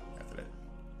like a while after that.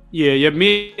 Yeah.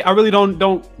 Me, I really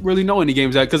don't really know any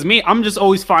games that, because me, I'm just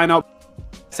always find out.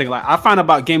 Like, I find out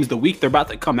about games the week they're about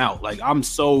to come out. Like, I'm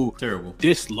so terrible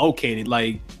dislocated.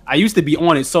 Like, I used to be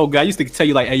on it so good. I used to tell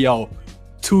you like, hey yo,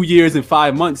 2 years and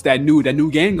 5 months that new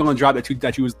game gonna drop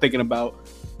that you was thinking about.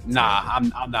 Nah,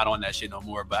 I'm not on that shit no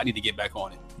more. But I need to get back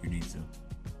on it. You need to.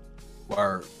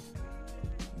 Word.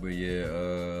 But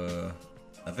yeah,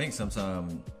 I think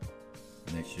sometime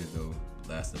next year though,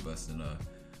 Last of Us and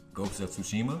Ghost of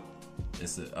Tsushima.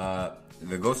 It's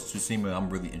the Ghost of Tsushima. I'm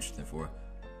really interested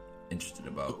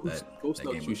about that. Ghost that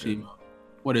of game Tsushima.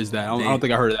 What is that? I don't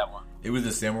think I heard of that one. It was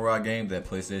the samurai game that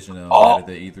PlayStation had at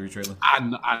the E3 trailer. I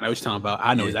know what you're talking about.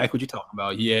 I know exactly what you're talking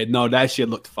about. Yeah, no, that shit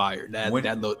looked fire.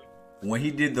 That looked. When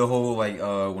he did the whole like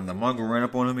when the Mongol ran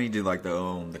up on him, he did like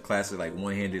the classic like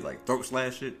one-handed like throat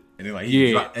slash shit, and then like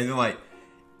he dropped, and then like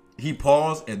he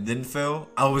paused and then fell.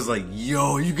 I was like,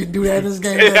 yo, you can do that in this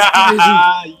game. That's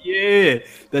crazy. Yeah,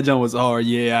 that jump was hard.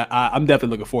 Yeah, I'm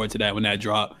definitely looking forward to that when that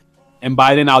drop. and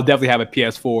by then I'll definitely have a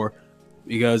PS4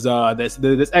 because this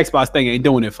Xbox thing ain't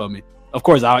doing it for me. Of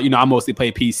course, I mostly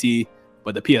play PC,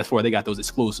 but the PS4 they got those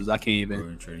exclusives. I can't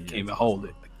even hold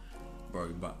it. Bro,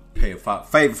 you about to pay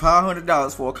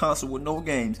 $500 for a console with no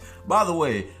games. By the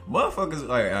way, motherfuckers. All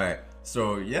right.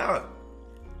 So yeah,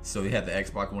 so you had the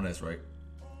Xbox One S, right?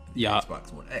 Yeah.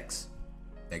 Xbox One X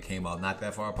that came out not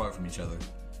that far apart from each other.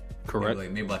 Correct.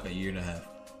 Maybe like a year and a half.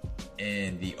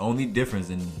 And the only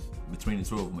difference between the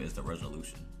two of them is the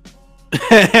resolution.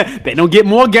 They don't get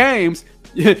more games.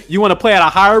 You want to play at a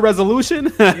higher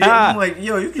resolution? Yeah, I'm like,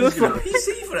 yo, you can just get a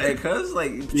PC for that, cuz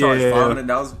like you charge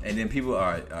 $500, and then people, all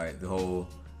right.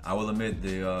 I will admit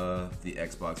the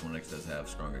Xbox One X does have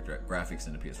stronger graphics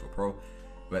than the PS4 Pro,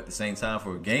 but at the same time,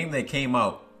 for a game that came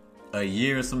out a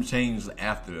year and some change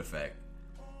after the fact,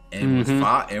 and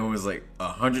it was like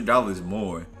 $100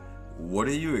 more. What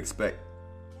do you expect?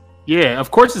 Yeah,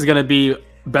 of course it's gonna be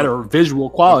better visual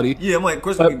quality. Yeah, I'm like, of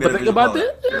course it's gonna be better visual quality.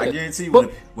 Yeah. I guarantee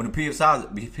when the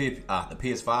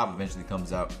PS5 eventually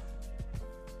comes out,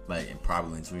 like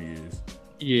probably in 2 years.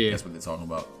 Yeah, that's what they're talking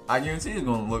about. I guarantee it's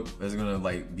gonna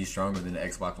like be stronger than the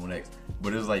Xbox One X.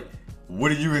 But it's like, what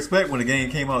did you expect when the game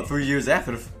came out 3 years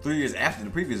after the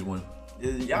previous one?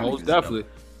 Most definitely.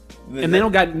 And they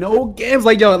don't got no games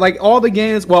like all the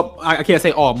games. Well, I can't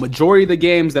say all. Majority of the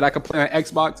games that I can play on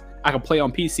Xbox, I can play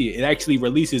on PC. It actually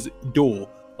releases dual.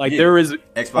 There is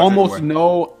Xbox almost everywhere.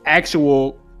 No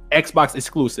actual Xbox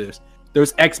exclusives.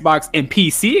 There's Xbox and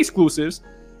PC exclusives,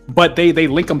 but they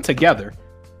link them together.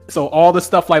 So all the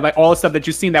stuff like all the stuff that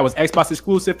you've seen that was Xbox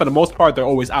exclusive, for the most part, they're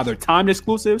always either timed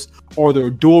exclusives or they're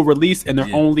dual release and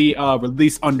they're only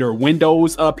released under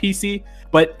Windows PC,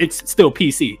 but it's still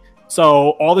PC. So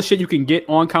all the shit you can get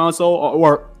on console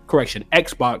or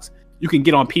Xbox, you can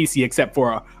get on PC except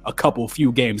for a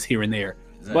few games here and there.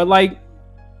 Exactly. But like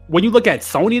when you look at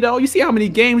Sony though, you see how many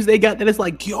games they got that it's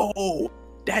like, yo,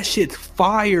 that shit's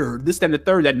fire. This, that, and the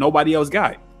third that nobody else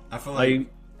got. I feel like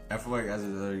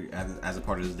as a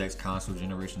part of this next console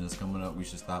generation that's coming up, we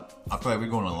should stop. I feel like we're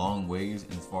going a long ways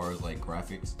as far as like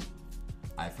graphics.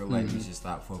 I feel like we should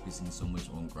stop focusing so much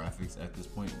on graphics at this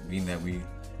point, being that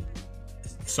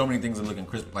so many things are looking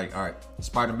crisp. Like, all right,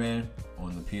 Spider-Man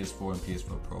on the PS4 and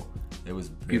PS4 Pro, there was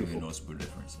barely a noticeable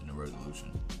difference in the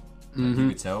resolution. Like, you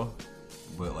could tell,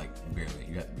 but like barely.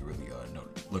 You have to be really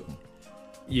looking.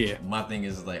 Yeah. My thing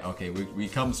is like, okay, we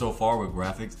come so far with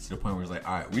graphics to the point where it's like,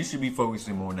 all right, we should be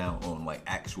focusing more now on like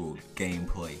actual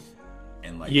gameplay.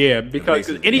 And like, because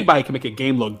anybody can make a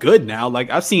game look good now. Like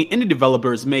I've seen indie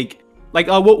developers make like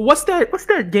what's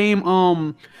that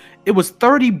game? It was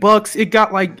 $30. It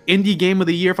got like indie game of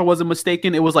the year if I wasn't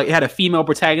mistaken. It was like it had a female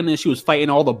protagonist. She was fighting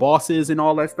all the bosses and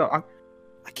all that stuff.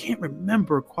 I can't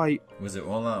remember quite. Was it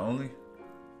online only?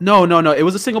 No. It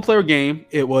was a single player game.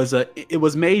 It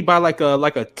was made by like a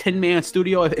 10-man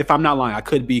studio. If I'm not lying, I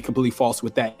could be completely false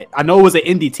with that. I know it was an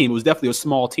indie team. It was definitely a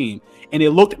small team, and it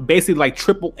looked basically like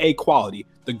AAA quality.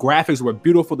 The graphics were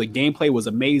beautiful. The gameplay was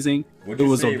amazing. It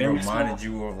reminded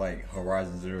you of like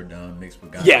Horizon Zero Dawn mixed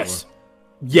with God. Yes.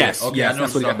 Okay, yes.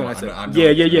 That's what I said.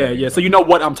 Yeah. So you know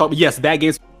what I'm talking. Yes, that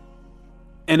game.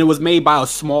 And it was made by a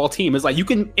small team. It's like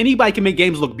anybody can make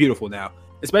games look beautiful now.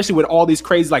 Especially with all these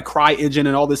crazy like CryEngine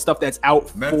and all this stuff that's out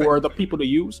for the people to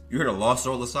use. You heard of Lost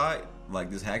Soul Aside?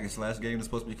 Like this hack and slash game that's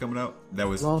supposed to be coming out?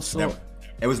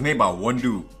 It was made by one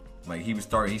dude. Like he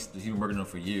was working on it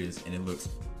for years, and it looks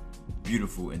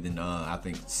beautiful. And then I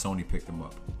think Sony picked him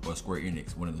up, or Square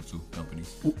Enix, one of the two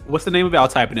companies. What's the name of it? I'll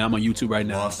type it in. I'm on YouTube right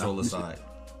now. Lost Soul Aside.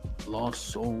 Lost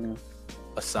Soul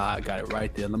Aside. Got it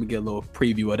right there. Let me get a little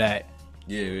preview of that.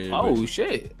 Yeah. Oh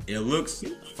shit! It looks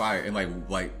fire, and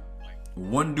like.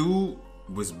 One dude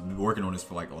was working on this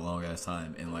for like a long ass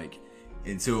time, and like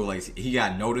until like he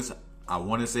got noticed. I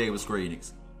want to say it was Square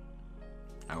Enix.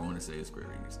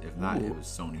 If not, it was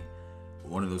Sony,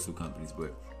 one of those two companies.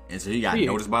 And so he got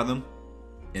noticed by them,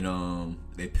 and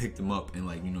they picked him up and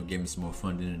like gave him some more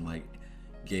funding and like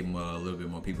gave him a little bit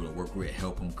more people to work with,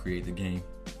 help him create the game.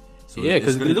 So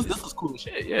because this was cool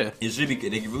shit. Yeah, it should be.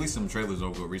 They released some trailers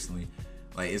over recently.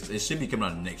 Like it should be coming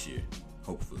out next year,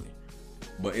 hopefully.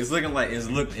 But it's looking like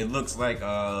it looks like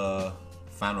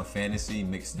Final Fantasy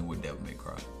mixed in with Devil May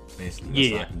Cry.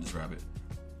 Basically, that's how I can describe it.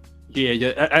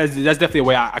 Yeah. That's definitely a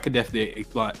way I could definitely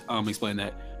explain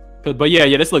that. But yeah,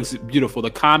 this looks beautiful. The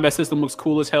combat system looks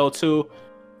cool as hell too.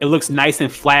 It looks nice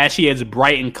and flashy. It's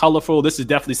bright and colorful. This is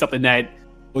definitely something that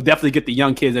will definitely get the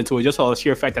young kids into it. Just all the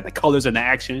sheer fact that the colors and the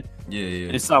action. Yeah.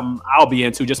 And it's something I'll be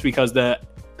into just because the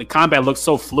combat looks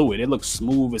so fluid. It looks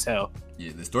smooth as hell.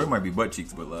 Yeah, the story might be butt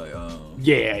cheeks, but like, but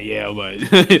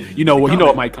you know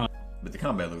what might come. But the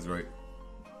combat looks right.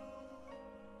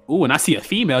 Ooh, and I see a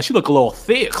female. She look a little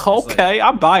thick. Okay,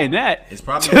 I'm buying that. It's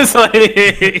probably just like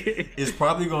it's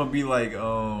probably gonna be like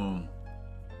a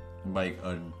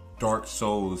Dark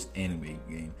Souls anime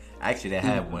game. Actually, they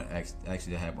had one.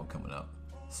 Actually, they had one coming out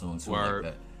soon too. Like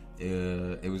that.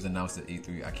 It was announced at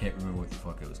E3. I can't remember what the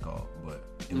fuck it was called, but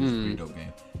it was a pretty dope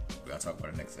game. We'll talk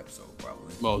about it next episode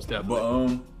probably. Most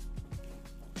definitely.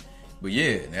 But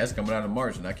yeah, that's coming out in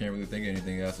March, and I can't really think of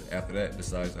anything else after that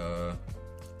besides The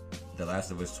Last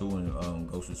of Us 2 and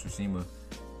Ghost of Tsushima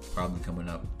probably coming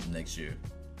out next year.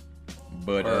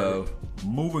 But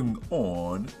moving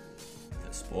on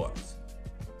to sports.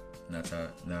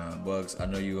 Now, Bugs, I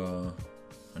know you're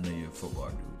a football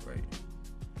dude, right?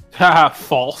 Haha,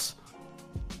 false.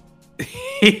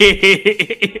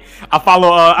 I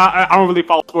follow. I don't really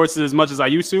follow sports as much as I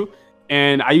used to,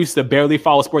 and I used to barely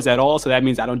follow sports at all. So that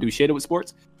means I don't do shit with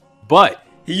sports. But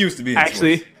he used to be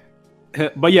actually.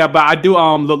 But I do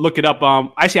look it up.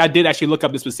 Actually, I did actually look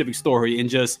up the specific story and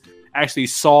just actually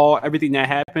saw everything that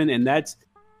happened, and that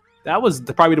was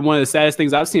probably one of the saddest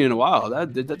things I've seen in a while.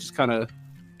 That just kind of.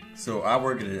 So I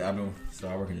work at the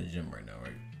gym right now,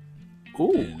 right?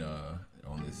 Ooh. And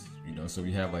on this, so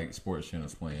we have like sports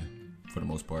channels playing for the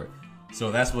most part.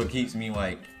 So that's what keeps me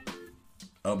like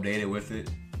updated with it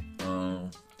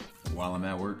while I'm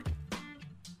at work.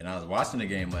 And I was watching the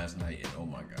game last night, and oh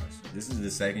my gosh, this is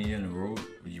the second year in a row.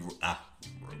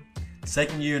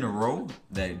 Second year in a row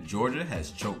that Georgia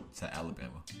has choked to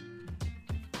Alabama.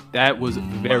 That was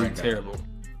very terrible.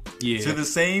 Yeah. To the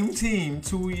same team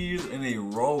 2 years in a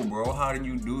row, bro. How did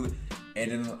you do it?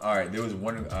 And then, all right, there was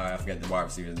one. I forgot the wide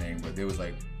receiver's name, but there was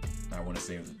like, I want to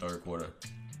say it was the third quarter.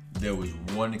 There was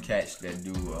one catch that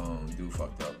dude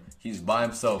fucked up. He's by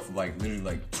himself, like literally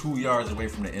like 2 yards away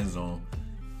from the end zone.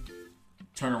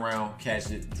 Turn around, catch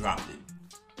it, dropped it.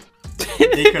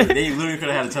 They literally could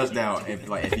have had a touchdown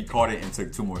if he caught it and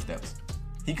took 2 more steps.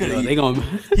 He could have.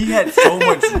 He had so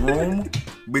much room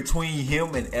between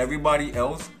him and everybody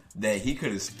else that he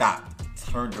could have stopped,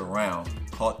 turned around,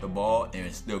 caught the ball,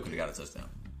 and still could have got a touchdown.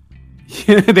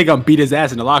 They gonna beat his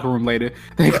ass in the locker room later.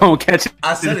 They gonna catch it.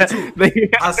 I said it too. Like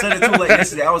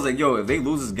yesterday. I was like, "Yo, if they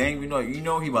lose this game, you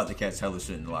know he about to catch hella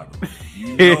shit in the locker room.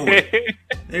 You know it."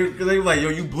 They were like, "Yo,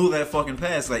 you blew that fucking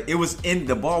pass. Like it was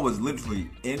the ball was literally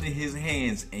in his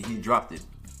hands and he dropped it."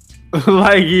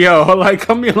 Like, yo, like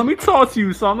come here, let me talk to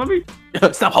you, son. Let me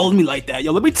stop holding me like that,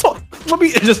 yo. Let me talk. Let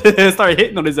me just start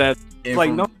hitting on his ass.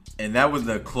 No. And that was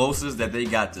the closest that they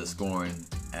got to scoring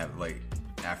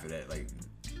after that. Like,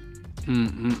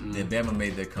 then Bama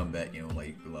made their comeback,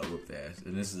 whooped the ass.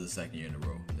 And this is the second year in a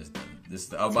row.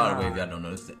 By the way, if y'all don't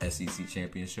know, this is the SEC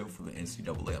championship for the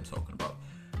NCAA I'm talking about.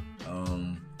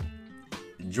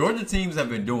 Georgia teams have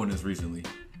been doing this recently.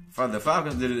 The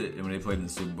Falcons did it when they played in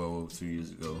the Super Bowl 2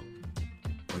 years ago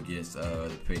against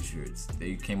the Patriots.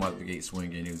 They came out the gate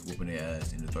swinging and he was whooping their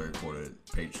ass in the third quarter. The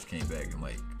Patriots came back and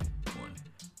won.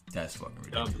 That's fucking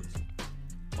ridiculous.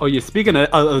 Oh yeah, speaking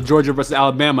of Georgia versus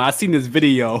Alabama, I seen this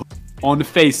video on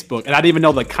Facebook and I didn't even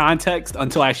know the context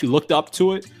until I actually looked up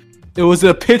to it. It was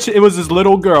a picture. It was this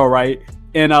little girl, right?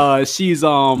 And she's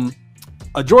a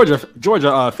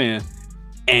Georgia fan.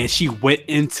 And she went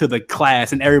into the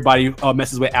class, and everybody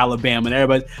messes with Alabama, and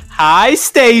everybody's, "Hi,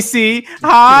 Stacy!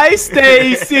 Hi,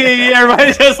 Stacy!"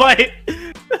 Everybody's just like,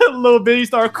 a little bit.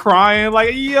 Start crying,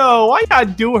 like, "Yo, why you gotta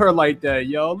do her like that,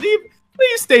 yo? Leave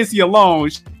Stacy alone.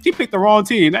 She picked the wrong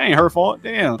team. That ain't her fault.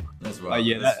 Damn." That's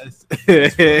right. That's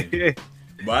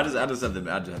But I just have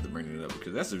to bring it up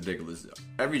because that's ridiculous.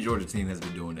 Every Georgia team has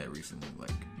been doing that recently.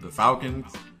 Like the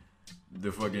Falcons. The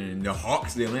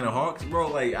Hawks, the Atlanta Hawks, bro.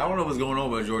 Like, I don't know what's going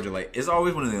on with Georgia. Like, it's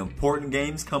always when the important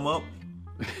games come up.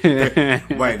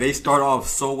 Right, they start off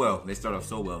so well.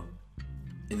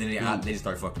 And then they just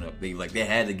start fucking up. They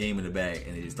had the game in the bag,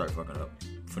 and they just start fucking up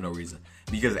for no reason.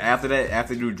 Because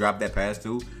after dude dropped that pass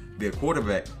too, their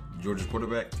quarterback, Georgia's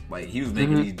quarterback, like he was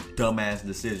making these dumbass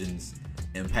decisions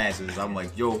and passes. I'm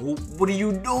like, yo, what are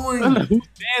you doing? Who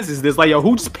fans is this? Like, yo,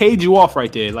 who just paid you off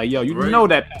right there? Like, yo, you know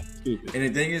that pass is stupid. And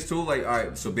the thing is too, like, all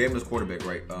right, so Bama's quarterback,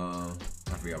 right? I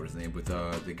forgot what his name, but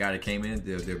the guy that came in,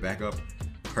 their backup,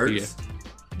 Hurts,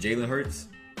 Jalen Hurts,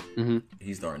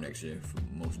 he's starting next year,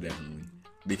 most definitely.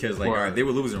 Because all right, they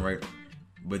were losing, right?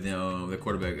 But then the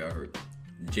quarterback got hurt.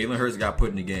 Jalen Hurts got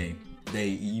put in the game.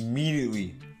 They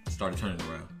immediately started turning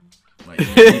around. Like,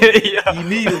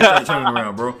 immediately started turning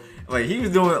around, bro. Like he was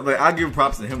doing, like I give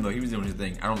props to him though. He was doing his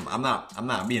thing. I'm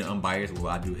not being unbiased. Well,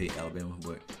 I do hate Alabama,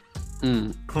 but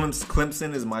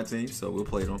Clemson is my team, so we'll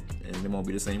play them, and it won't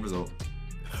be the same result.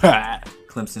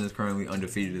 Clemson is currently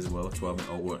undefeated as well,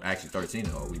 12-0. Well, actually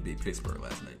 13-0. We beat Pittsburgh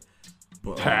last night.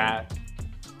 But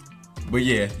But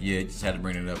yeah, just had to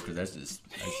bring it up because that's just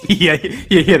yeah,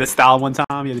 the style one time.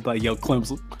 Yeah, they be like, yo,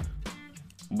 Clemson.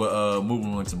 But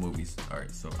moving on to movies. All right,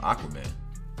 so Aquaman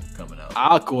coming out.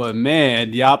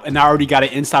 Aquaman, yup. And I already got an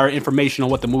insider information on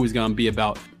what the movie's gonna be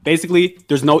about. Basically,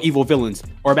 there's no evil villains,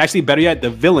 or actually, better yet, the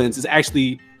villains is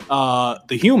actually the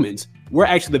humans. We're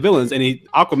actually the villains, and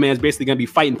Aquaman's basically gonna be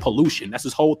fighting pollution. That's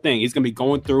his whole thing. He's gonna be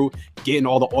going through, getting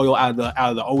all the oil out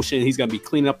of the ocean. He's gonna be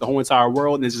cleaning up the whole entire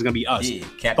world, and it's just gonna be us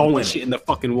throwing shit in the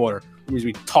fucking water. He's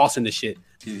gonna be tossing the shit.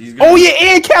 Oh yeah,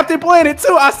 and Captain Planet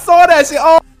too. I saw that shit.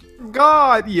 Oh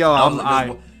God,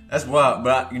 yo, that's wild.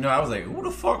 But I was like, who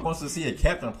the fuck wants to see a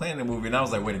Captain Planet movie? And I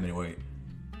was like, wait a minute.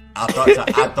 I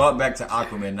thought back to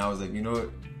Aquaman, and I was like, you know what?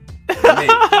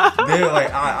 They're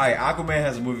like, Aquaman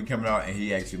has a movie coming out, and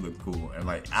he actually looked cool, and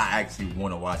like, I actually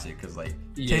want to watch it because like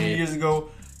 10 years ago,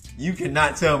 you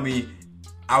cannot tell me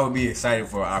I would be excited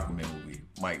for an Aquaman movie.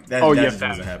 Like that just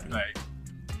wasn't happening. Right.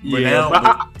 But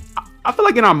now, I feel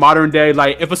like in our modern day,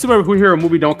 like if a superhero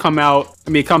movie don't come out, I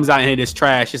mean, it comes out and it's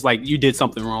trash. It's like you did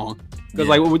something wrong. Because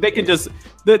like they can just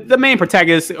the main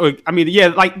protagonist, like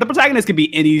the protagonist could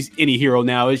be any hero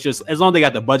now. It's just as long as they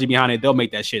got the budget behind it, they'll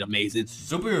make that shit amazing.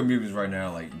 Superhero movies right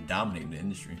now like dominating the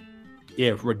industry.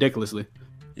 Yeah, ridiculously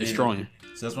destroying.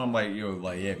 So that's why I'm like,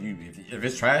 if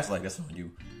it's trash, like that's on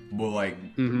you. But like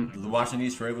watching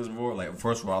these trailers before, like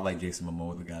first of all, I like Jason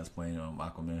Momoa, the guy's playing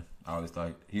Aquaman. I always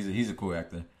thought he's a cool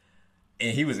actor,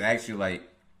 and he was actually like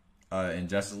in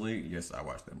Justice League. Yes, I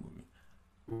watched that movie.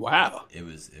 Wow, it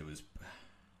was.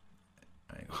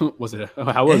 Was it?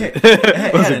 How was it?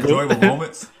 It had enjoyable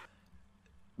moments,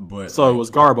 but so it was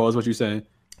Garbo, is what you're saying?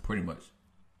 Pretty much.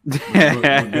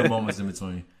 with good moments in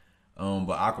between.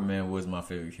 But Aquaman was my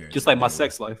favorite character. Just like my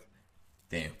sex life.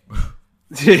 Damn.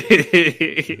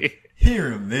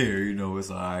 Here and there, it's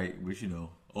alright, but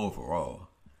overall,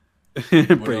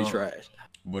 pretty trash.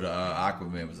 But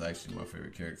Aquaman was actually my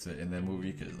favorite character in that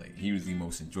movie because like he was the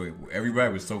most enjoyable.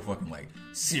 Everybody was so fucking like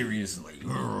serious, like,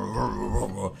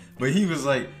 but he was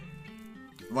like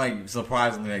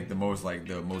surprisingly like the most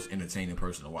entertaining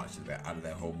person to watch out of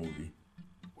that whole movie.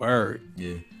 Word.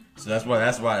 Yeah. So that's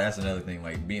another thing.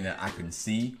 Like being that I can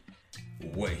see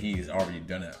what he's already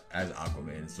done as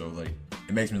Aquaman, so like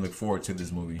it makes me look forward to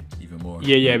this movie even more.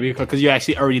 Yeah, because you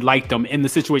actually already liked him in the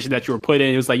situation that you were put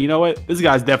in. It was like, you know what, this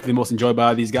guy's definitely the most enjoyable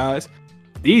out of these guys.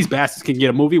 These bastards can get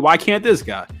a movie. Why can't this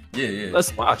guy? Yeah.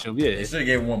 Let's watch him. Yeah. They should have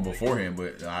gave him one beforehand,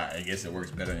 but I guess it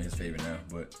works better in his favor now.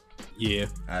 But yeah,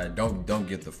 don't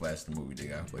get the Flash the movie. The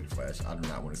guy who played the Flash. I do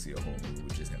not want to see a whole movie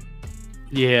with just him.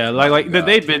 Yeah,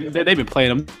 they've been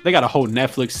playing him. They got a whole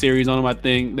Netflix series on him. I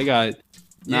think they got.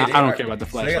 I don't care about the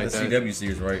Flash. So they got like the that. CW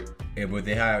series, right? Yeah, but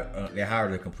they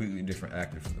hired a completely different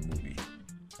actor for the movie.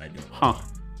 I don't know. Huh?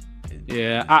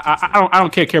 Yeah, I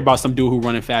don't care about some dude who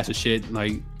running fast as shit.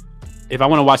 Like, if I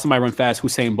want to watch somebody run fast,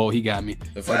 Usain Bolt, he got me.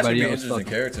 The Flash would be an interesting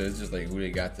character. It's just like who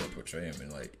they got to portray him,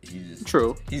 and like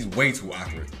he's way too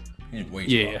awkward. He's way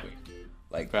too awkward.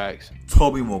 Like facts.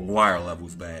 Tobey Maguire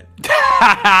levels bad.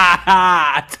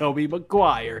 Tobey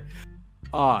Maguire.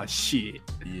 Oh shit.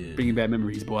 Yeah. Bringing back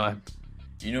memories, boy.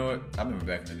 You know what? I remember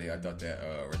back in the day, I thought that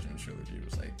original trilogy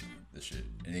was like the shit.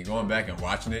 And then going back and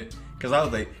watching it, because I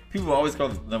was like, people always call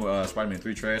Spider-Man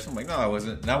 3 trash. I'm like, no, I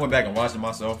wasn't. And I went back and watched it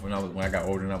myself when I got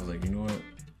older, and I was like, you know what?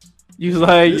 You was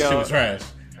like, this shit was trash.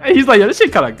 He's like, yo, this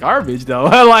shit kind of garbage though.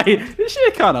 Like, this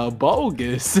shit kind of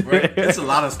bogus. Right? It's a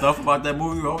lot of stuff about that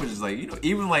movie. I was just like,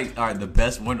 even like, all right, the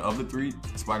best one of the three,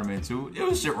 Spider-Man 2, it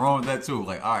was shit wrong with that too.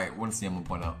 Like, all right, one scene I'm gonna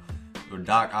point out, where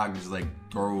Doc Ock just like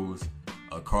throws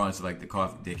a car into like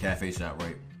the cafe shop,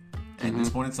 right? At this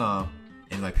point in time,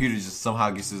 and like Peter just somehow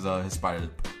gets his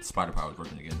spider powers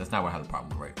working again. That's not what I had the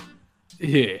problem with, right?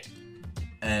 Yeah.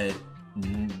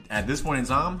 At this point in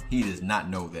time, he does not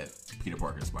know that Peter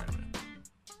Parker is Spider-Man.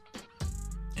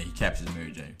 And he captures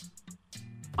Mary Jane.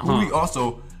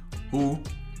 Who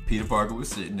Peter Parker was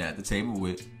sitting at the table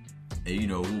with, and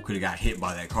who could have got hit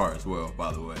by that car as well,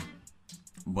 by the way.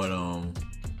 But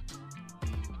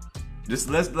let's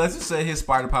just say his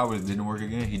spider powers didn't work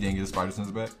again. He didn't get his spider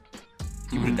sense back.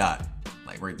 He would have died,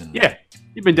 like right then. Yeah,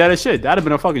 he'd been dead as shit. That'd have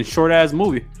been a fucking short ass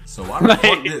movie. So why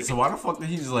the fuck did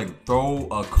he just like throw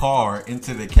a car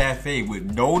into the cafe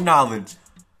with no knowledge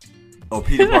of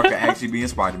Peter Parker actually being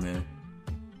Spider-Man?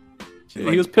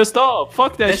 He was pissed off.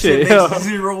 Fuck that shit. Makes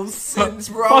zero sense,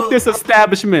 bro. Fuck this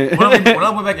establishment. When I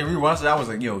went back and rewatched it, I was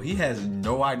like, yo, he has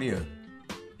no idea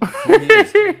who he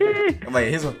is.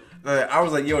 Like I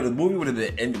was like, yo, the movie would have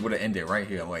ended right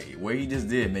here. Like what he just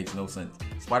did makes no sense.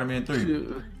 Spider-Man 3.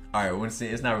 All right,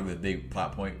 it's not really a big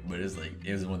plot point, but it was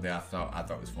one thing I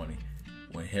thought was funny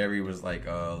when Harry was like,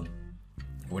 we're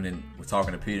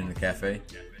talking to Peter in the cafe,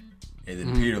 And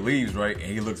then Peter leaves, right? And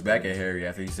he looks back at Harry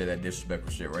after he said that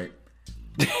disrespectful shit, right?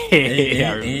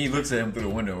 And he looks at him through the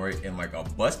window, right? And like a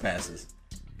bus passes.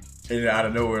 And out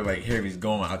of nowhere, like Harry's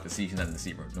going out the seat. He's not in the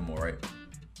seat no more, right?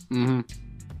 Mm-hmm.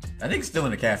 I think he's still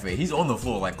in the cafe. He's on the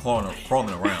floor, like crawling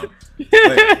around.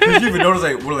 Like, did you even notice,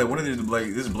 like one of these,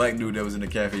 like this black dude that was in the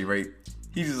cafe, right?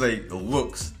 He just like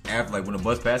looks after, like when the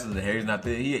bus passes and Harry's not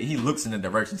there. He looks in the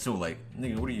direction too, like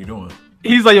nigga, what are you doing?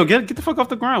 He's like, yo, get the fuck off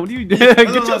the ground. What are you doing? Like,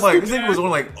 this nigga was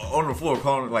on the floor,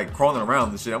 crawling around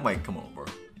and shit. I'm like, come on, bro.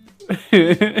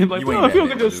 And like, bro, if you don't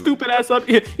get your stupid ass up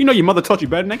here, you know your mother taught you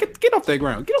better than that. Get off that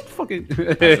ground. Get off the fucking.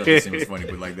 I thought it seems funny,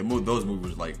 but like those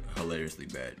movies were like hilariously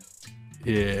bad.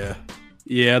 Yeah.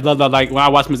 Like when I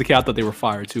watched Mr. K, I thought they were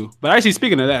fire too. But actually,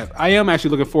 speaking of that, I am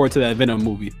actually looking forward to that Venom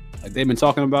movie. Like they've been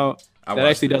talking about. That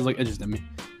actually does look interesting to me.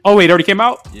 Oh wait, it already came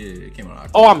out? Yeah, it came out.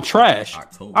 October. Oh, I'm trash.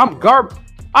 October, I'm garbage.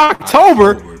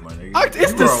 October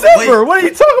it's December. What are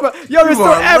you talking about? Yo, there's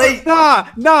no ever.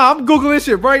 Nah. I'm googling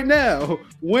shit right now.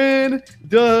 When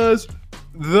does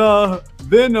the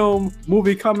Venom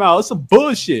movie come out? It's some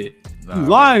bullshit. You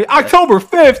lying. October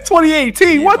 5th,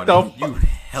 2018. What the fuck? You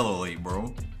hella late,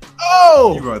 bro.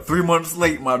 Oh, you are 3 months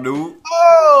late, my dude.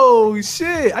 Oh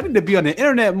shit! I need to be on the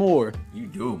internet more. You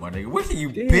do, my nigga. Where have you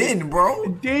been, bro?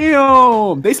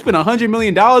 Damn, they spent $100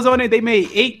 million on it. They made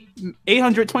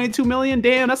 $822 million.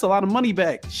 Damn, that's a lot of money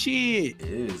back. Shit. It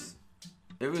is.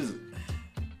 It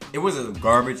was as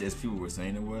garbage as people were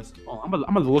saying it was. Oh, I'm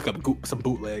gonna look up some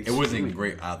bootlegs. It wasn't even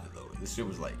great either though. This shit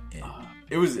was like,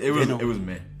 it was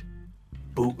man.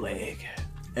 Bootleg.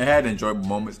 It had enjoyable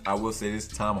moments. I will say this: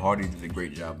 Tom Hardy did a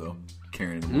great job though,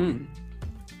 carrying the movie.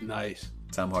 Nice.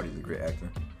 Tom Hardy's a great actor.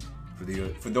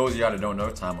 For those of y'all that don't know,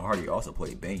 Tom Hardy also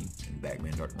played Bane in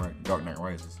Batman: Dark Knight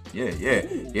Rises. Yeah,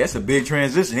 it's a big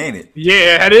transition, ain't it?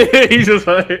 Yeah, it is. He's just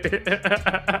like,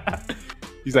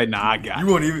 he's like, nah, I got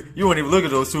you. You won't even look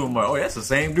at those two and like, oh, that's the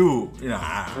same dude.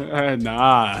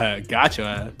 Nah,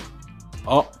 gotcha.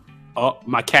 Oh,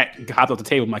 my cat hopped off the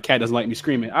table. My cat doesn't like me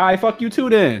screaming. All right, fuck you too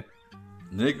then.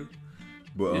 Nigga.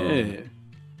 But, yeah.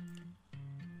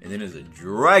 And then there's a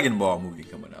Dragon Ball movie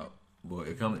coming out. Boy,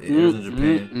 it airs in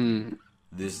Japan.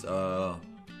 This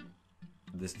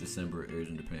December it airs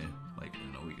in Japan, like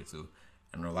in a week or two.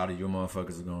 I know a lot of you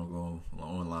motherfuckers are gonna go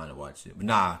online and watch it. But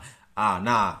nah, I'm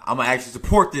gonna actually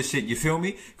support this shit, you feel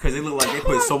me? Cause they look like they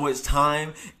put so much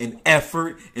time and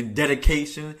effort and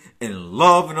dedication and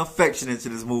love and affection into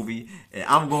this movie. And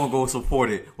I'm gonna go support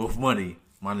it with money.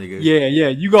 My nigga. Yeah.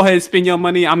 You go ahead and spend your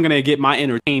money. I'm gonna get my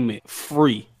entertainment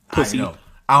free. Pussy. I know.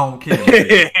 I don't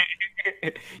care.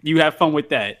 You have fun with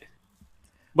that.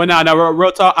 But no,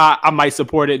 real talk. I might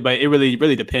support it, but it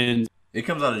really depends. It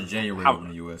comes out in January in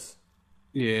the US.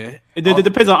 Yeah, it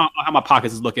depends on how my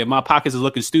pockets is looking. If my pockets is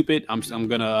looking stupid, I'm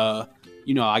gonna,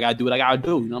 I gotta do what I gotta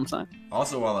do. You know what I'm saying?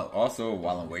 Also,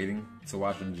 while I'm waiting to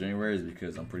watch it in January, is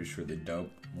because I'm pretty sure the dub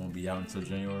won't be out until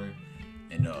January,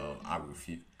 and I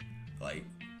refuse. Like,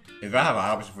 if I have an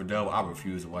option for dub, I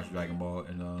refuse to watch Dragon Ball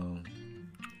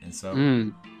and sub.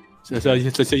 So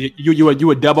you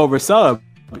a dub over sub?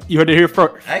 You heard it here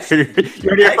first. Actually, you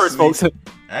heard it here first, folks.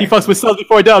 He fucks with subs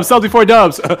before dubs. Subs before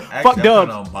dubs. Fuck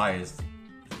dubs. I'm biased,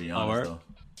 to be honest. Though.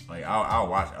 Like I'll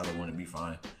watch the other one and be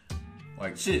fine.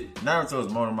 Like shit, Naruto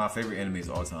is one of my favorite animes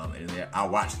of all time, and I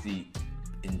watched the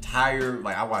entire.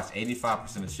 Like I watched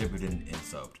 85% of Shippuden in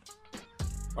subbed.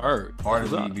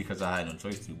 Partly because I had no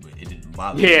choice to, but it didn't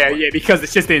bother me. Yeah, because the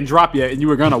shit didn't drop yet, and you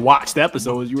were gonna watch the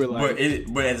episodes. You were like,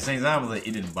 but at the same time, like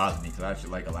it didn't bother me because I actually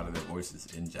like a lot of their voices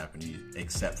in Japanese,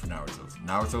 except for Naruto's.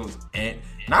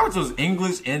 Naruto's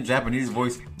English and Japanese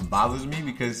voice bothers me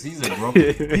because he's a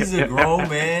grown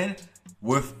man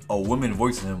with a woman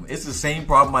voicing him. It's the same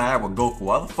problem I have with Goku.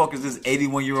 Why the fuck is this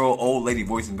 81-year-old old lady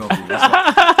voicing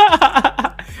Goku?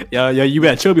 Yo, you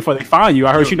better chill before they find you.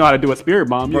 I heard you know how to do a spirit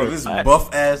bomb. Bro, this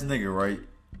buff ass nigga, right?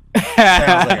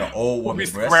 Sounds like an old woman.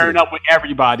 He's squaring up with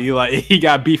everybody. Like he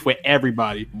got beef with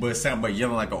everybody. But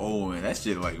yelling like an old woman. That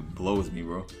shit like blows me,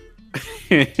 bro.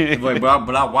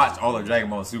 but I watched all of Dragon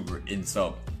Ball Super in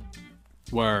sub.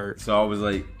 Word. So I was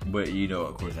like, but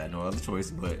of course I had no other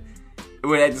choice. But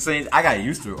at the same, I got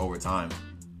used to it over time.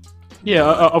 Yeah,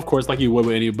 of course, like you would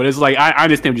with any. But it's like I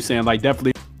understand what you're saying. Like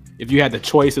definitely. If you had the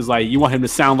choice, it's like you want him to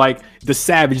sound like the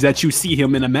savage that you see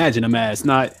him and imagine him as.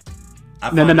 Not,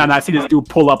 no. I see this dude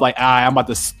pull up like, I'm about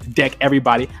to deck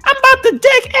everybody. I'm about to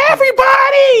deck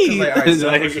everybody. Like, all right, so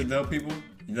I should tell people.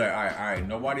 You're like, all right,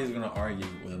 nobody's gonna argue.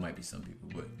 Well, there might be some people,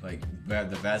 but like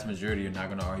the vast majority are not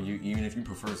gonna argue, even if you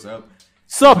prefer sub.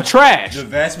 Sub trash. The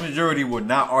vast majority would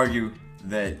not argue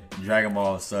that Dragon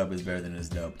Ball sub is better than this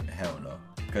dub. Hell no,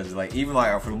 because like even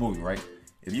like for the movie, right?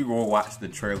 If you go watch the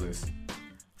trailers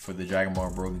for the Dragon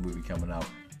Ball Broly movie coming out,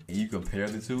 and you compare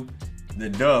the two, the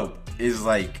dub is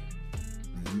like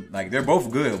they're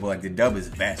both good, but like the dub is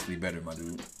vastly better, my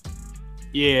dude.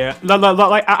 Yeah,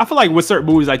 like I feel like with certain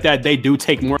movies like that, they do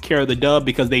take more care of the dub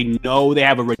because they know they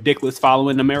have a ridiculous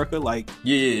following in America. Like,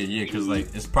 yeah, because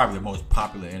like it's probably the most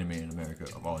popular anime in America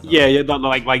of all time. Yeah,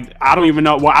 like I don't even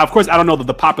know. Well, of course, I don't know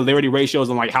the popularity ratios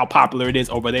and like how popular it is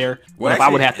over there. Well, actually, if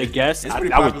I would have to guess, it's I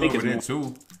would think it's there more.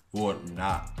 too. Well,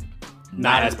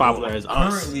 Not as popular as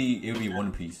us. Currently, it would be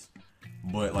One Piece.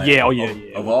 But like, Yeah,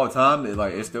 of all time,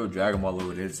 it's still Dragon Ball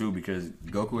over there too because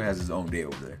Goku has his own day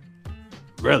over there.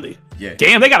 Really? Yeah.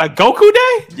 Damn, they got a Goku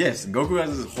day? Yes, Goku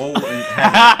has his whole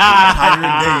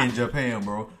entire day in Japan,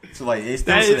 bro. So like, they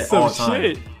still say that all the time.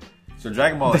 Shit. So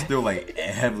Dragon Ball is still like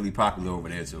heavily popular over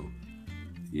there too.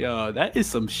 Yo, that is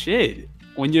some shit.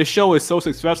 When your show is so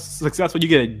successful, you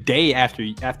get a day after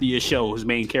your show's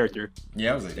main character.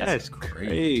 Yeah, I was like, that's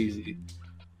crazy.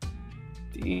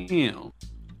 Damn.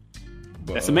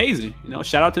 But, that's amazing. You know,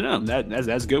 shout out to them.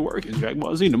 That's good work. It's Dragon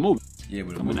Ball Z, the movie. Yeah,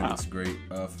 but the movie looks great.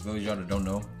 For those of y'all that don't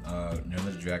know, none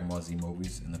of the Dragon Ball Z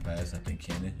movies in the past have been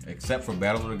canon, except for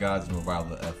Battle of the Gods and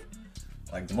Revival of F.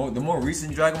 Like the more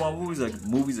recent Dragon Ball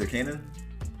movies are canon.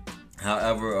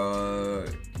 However,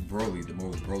 Broly, the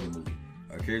Broly movie,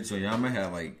 Akira Toriyama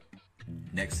had like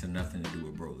next to nothing to do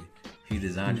with Broly. He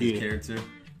designed his character,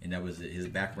 and that was his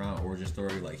background origin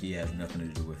story. Like he has nothing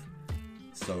to do with.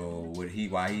 So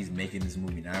why he's making this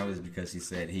movie now is because he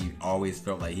said he always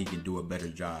felt like he could do a better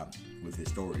job with his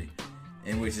story,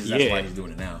 and that's why he's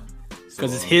doing it now.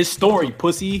 Because it's his story,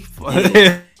 pussy.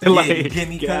 Get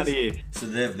out of here. So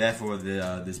therefore,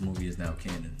 this movie is now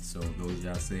canon. So those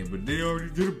y'all saying, but they already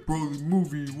did a Broly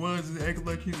movie. Why is it acting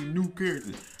like he's a new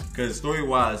character? Because story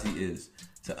wise, he is.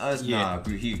 To us,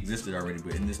 he existed already.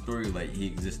 But in this story, like he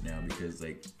exists now because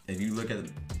like if you look at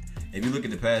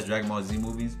the past Dragon Ball Z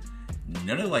movies.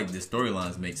 None of like the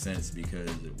storylines make sense because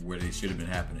where they should have been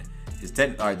happening.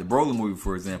 Alright, the Broly movie,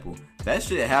 for example, that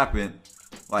shit happened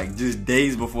like just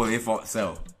days before they fought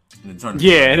Cell in the tournament.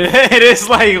 Yeah, it is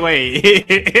like wait,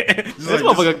 this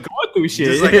motherfucker going through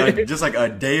shit. Just like a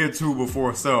day or two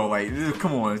before Cell. Like,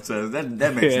 come on, so that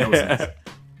makes no sense.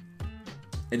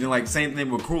 And then like same thing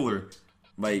with Cooler,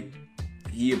 like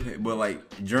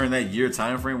during that year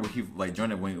time frame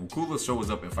when Cooler shows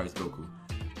up and fights Goku.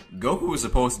 Goku was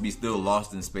supposed to be still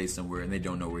lost in space somewhere, and they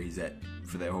don't know where he's at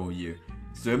for that whole year.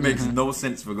 So it makes no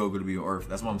sense for Goku to be on Earth.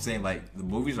 That's what I'm saying. Like the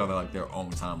movies are like their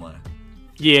own timeline.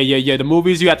 Yeah. The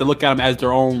movies you have to look at them as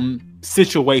their own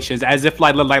situations, as if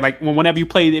like whenever you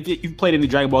played, if you played any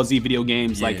Dragon Ball Z video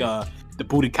games, like the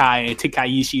Budokai and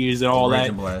Tenkaichis and all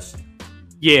that. Blast.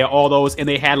 Yeah, all those, and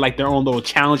they had like their own little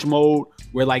challenge mode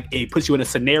where like it puts you in a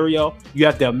scenario. You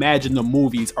have to imagine the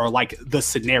movies are like the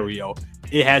scenario.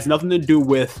 It has nothing to do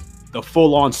with the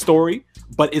full-on story,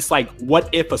 but it's like, what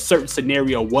if a certain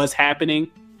scenario was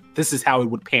happening? This is how it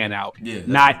would pan out. Yeah,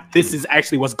 not this is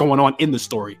actually what's going on in the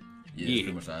story. Yeah,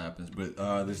 pretty much how it happens. But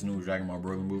this new Dragon Ball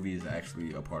Broly movie is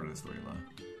actually a part of the storyline.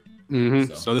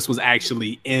 Mm-hmm. So this was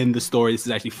actually in the story. This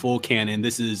is actually full canon.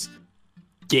 This is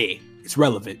it's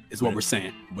relevant, is what we're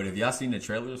saying. But if y'all seen the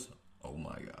trailers, oh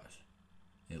my gosh.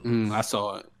 I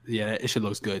saw it. Yeah, it should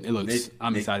looks good. It looks.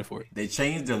 I'm excited for it. They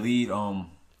changed the lead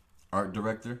art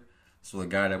director. So the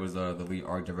guy that was the lead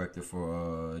art director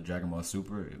for Dragon Ball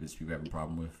Super, if people have a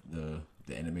problem with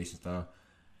the animation style,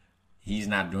 he's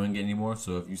not doing it anymore.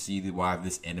 So if you see why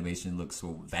this animation looks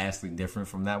so vastly different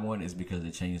from that one, is because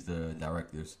they changed the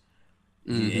directors.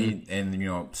 Mm-hmm. And you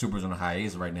know, Super's on a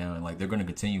hiatus right now, and like they're going to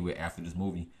continue it after this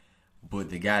movie.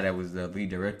 But the guy that was the lead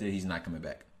director, he's not coming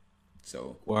back.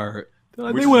 So word.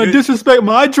 Like, they want to disrespect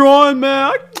my drawing,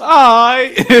 man.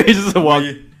 He just walk.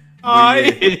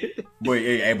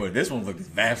 But this one looks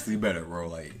vastly better, bro.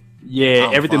 Like,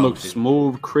 everything looks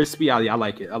smooth, crispy. I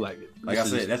like it. Like I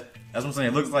said, that's what I'm saying.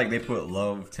 It looks like they put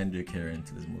love, tender care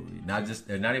into this movie. Not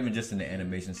even just in the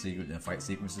animation sequence and fight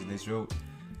sequences they showed,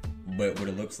 but what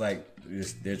it looks like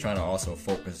is they're trying to also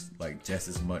focus like just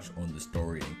as much on the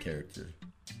story and character.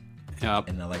 Yep.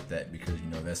 And I like that because you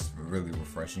know that's really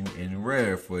refreshing and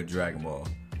rare for Dragon Ball.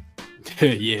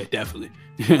 Yeah, definitely.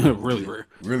 Really rare.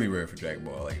 Really rare for Dragon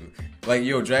Ball. Like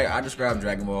I describe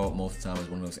Dragon Ball most of the time as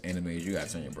one of those animes you gotta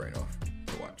turn your brain off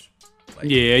to watch. Like,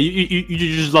 yeah, you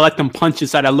just let them punch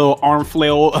inside that little arm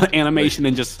flail animation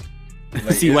and just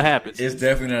see what happens. It's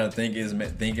definitely not a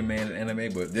thinking man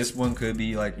anime, but this one could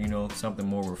be like, you know, something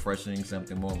more refreshing,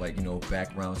 something more like, you know,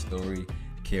 background story,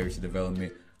 character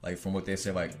development. Like from what they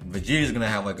said, like Vegeta's gonna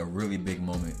have like a really big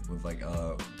moment with like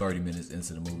 30 minutes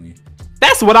into the movie.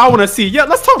 That's what I want to see. Yeah,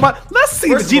 let's talk about. Let's see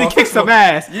Vegeta kick some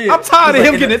ass. Yeah, I'm tired of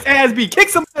him getting his ass beat. Kick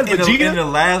some ass, Vegeta. In the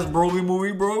last Broly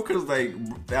movie, bro, because like,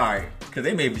 all right, because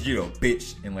they made Vegeta a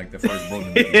bitch in like the first Broly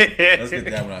movie. Let's get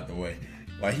that one out the way.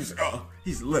 Like he's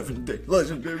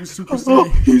legendary Super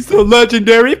Saiyan. He's so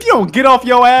legendary. If you don't get off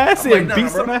your ass and beat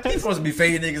some ass, he's supposed to be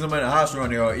fading niggas in the house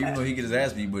around there, even though he get his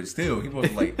ass beat. But still, he supposed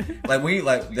to like when he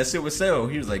like that shit with Cell.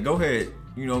 He was like, go ahead,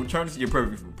 turn into your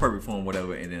perfect form,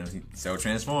 whatever. And then Cell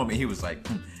transformed, and he was like,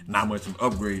 not much of an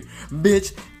upgrade,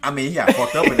 bitch. I mean, he got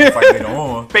fucked up in that fight later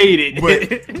on, faded,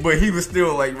 but he was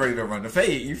still like ready to run the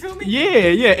fade. You feel me?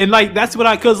 Yeah, and like that's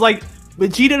what cause like.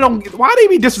 Vegeta don't. Why they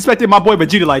be disrespecting my boy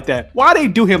Vegeta like that? Why they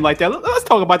do him like that? Let's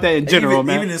talk about that in general,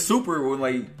 man. Even in Super,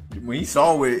 when he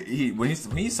saw what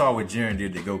Jiren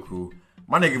did to Goku,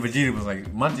 my nigga Vegeta was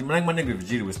like, my nigga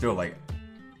Vegeta was still like,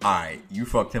 all right, you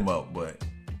fucked him up, but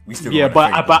we still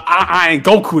but I ain't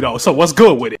Goku though, so what's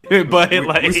good with it? But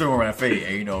we still gonna fade,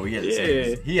 and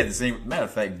he had the same. Matter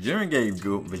of fact, Jiren gave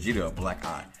Vegeta a black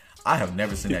eye. I have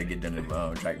never seen that get done in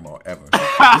Dragon Ball ever.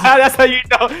 That's how you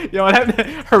know,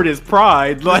 that hurt his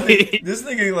pride. Like this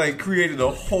nigga like created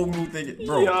a whole new thing,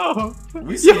 bro.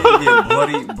 We seen him get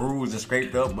bloody, bruised, and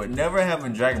scraped up, but never have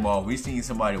in Dragon Ball we seen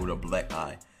somebody with a black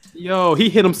eye. Yo,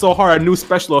 he hit him so hard, a new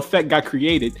special effect got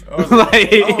created. I was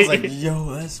like,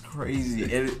 yo, that's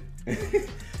crazy. And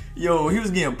yo, he was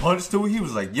getting punched too. He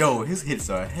was like, yo, his hits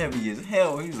are heavy as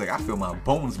hell. He was like, I feel my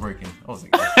bones breaking. I was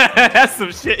like, that's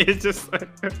some shit. It's just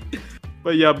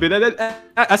but yeah, but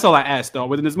that's all I asked though.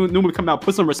 When this new movie come out,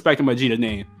 put some respect in Vegeta's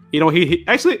name. He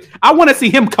actually, I want to see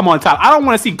him come on top. I don't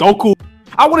want to see Goku.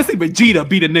 I want to see Vegeta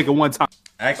beat a nigga one time.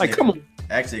 Actually, like, come on.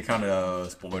 Actually, it kind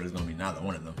of spoiled is gonna be neither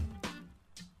one of them.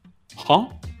 Huh?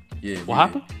 Yeah. What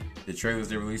happened? The trailers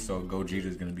they released, so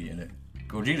Gogeta's gonna be in it.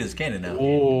 Gogeta's canon now.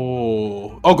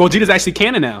 Oh, Gogeta's actually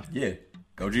canon now. Yeah,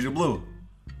 Gogeta Blue.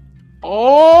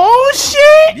 Oh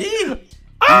shit! Yeah.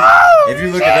 Oh, if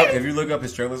you look up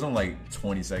his trailers, on like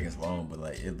 20 seconds long, but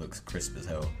like it looks crisp as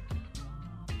hell.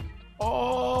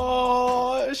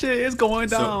 Oh shit! It's going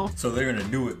down. So they're gonna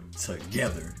do it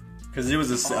together. Cause there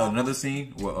was another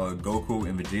scene where Goku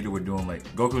and Vegeta were doing like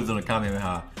Goku was doing a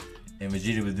Kamehameha, and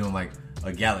Vegeta was doing like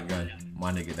a Gallic gun.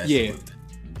 My nigga,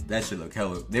 that shit look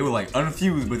hella. They were like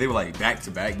unfused, but they were like back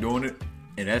to back doing it,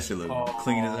 and that shit look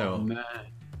clean as hell. Man.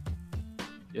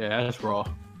 Yeah, that's raw.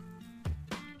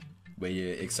 But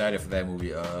yeah, excited for that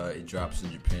movie. It drops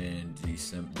in Japan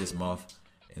this month,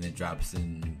 and then drops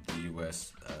in the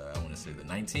US. I want to say the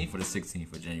 19th or the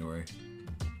 16th of January.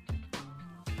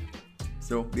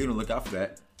 So be on the lookout for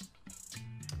that.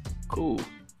 Cool.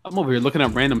 I'm over here looking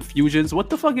up random fusions. What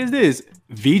the fuck is this?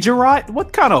 Vigorot?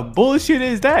 What kind of bullshit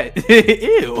is that?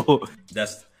 Ew.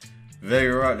 That's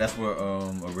Vigorot. That's what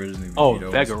originally.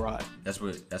 Vigorot. That's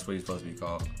what he's supposed to be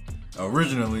called.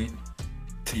 Originally,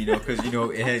 because it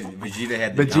had Vegeta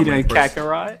had the Vegeta and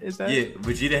Kakarot. Is that? Yeah,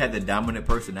 Vegeta had the dominant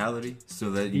personality,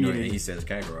 so that and he says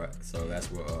Kakarot. So that's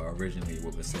what originally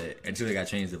what was said until they got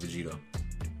changed to Vegeta.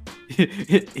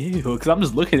 Ew, because I'm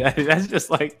just looking at it. That's just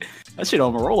like that shit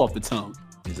on roll off the tongue.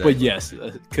 Exactly. But yes,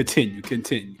 continue.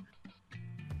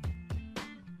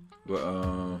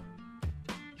 Well,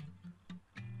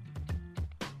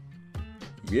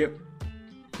 yep.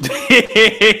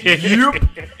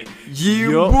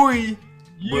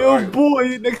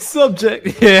 Boy. Next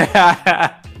subject.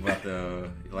 Yeah. About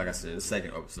like I said, the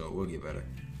second episode will get better.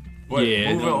 But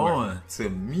moving on to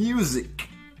music.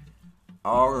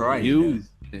 All right. Music.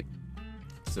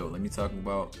 So let me talk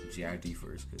about JID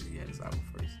first because he had his album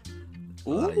first. A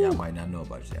lot of y'all might not know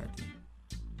about JID.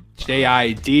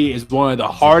 JID is one of the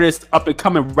hardest up and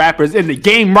coming rappers in the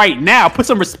game right now. Put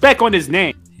some respect on his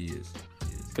name. He is.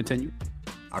 Continue.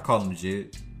 I call him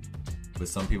Jid, but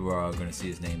some people are gonna see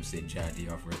his name and say JID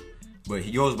off it. But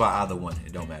he goes by either one.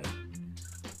 It don't matter.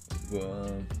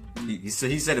 Well, he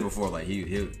said it before. Like he's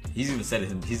even said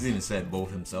it. He's even said both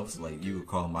himself. So like you could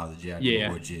call him either JID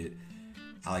or Jid.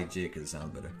 I like Jid because it sounds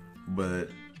better.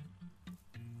 But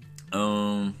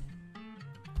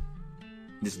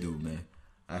this dude, man,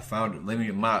 I found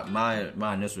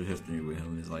my initial history with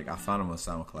him is like I found him on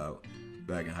SoundCloud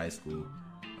back in high school.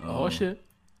 Oh shit.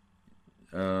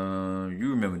 You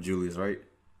remember Julius, right?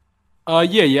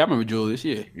 Yeah, I remember Julius.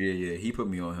 Yeah. He put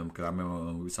me on him because I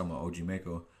remember we were talking about OG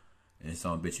Mako and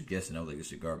song "Bitch You Guessing." I was like, this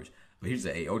shit garbage. But he was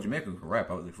like, "Hey, OG Mako can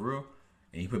rap." I was like, for real?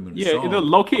 And he put me on the song.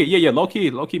 Low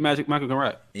key. Magic Michael can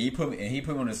rap. And he put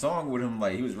me on the song with him.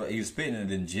 Like he was spitting, and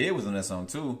then Jid was on that song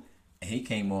too. And he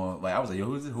came on. Like I was like, yo,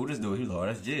 who this dude? He was like, oh,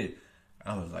 that's Jid.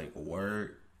 I was like,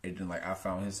 word. And then like I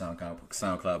found his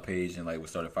SoundCloud page and like we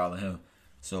started following him.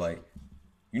 So like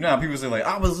You know how people say like,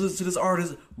 I was listening to this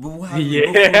artist before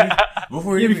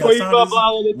before he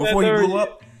blew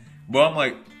up. But I'm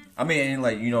like, I mean, and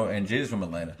like, you know, and Jay's from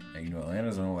Atlanta, and you know,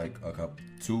 Atlanta's only like a couple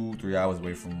 2-3 hours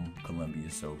away from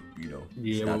Columbia, so you know,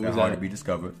 it's not that hard to be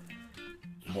discovered.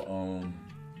 But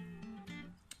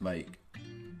like,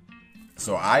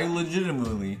 so I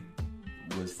legitimately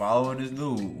was following this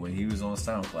dude when he was on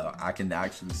SoundCloud. I can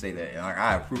actually say that, and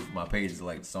I have proof of my page of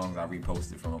like songs I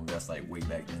reposted from him. That's like way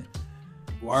back then.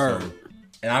 Word. So,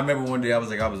 and I remember one day I was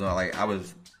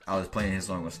playing his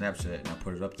song on Snapchat, and I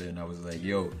put it up there, and I was like,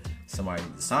 "Yo, somebody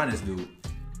sign this dude."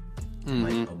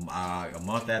 Like a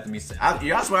month after me,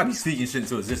 that's why I be speaking shit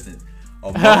into existence.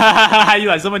 You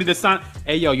like somebody to sign?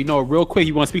 Hey yo, you know, real quick,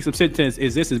 you want to speak some shit into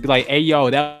existence? Be like, hey yo,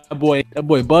 that boy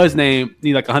Buzz name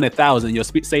need like 100,000. Yo,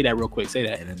 say that real quick. Say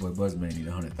that. Hey, that boy Buzz man need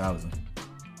 100,000.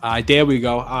 All right, there we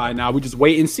go. All right, now we just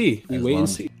wait and see.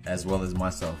 As well as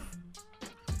myself.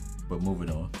 But moving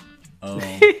on.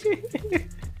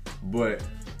 But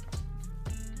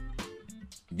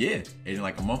yeah, and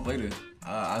like a month later,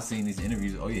 I seen these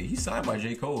interviews. Oh yeah, he's signed by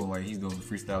J. Cole, and like he's doing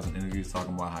freestyles and interviews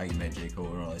talking about how he met J. Cole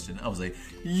and all that shit. And I was like,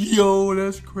 yo,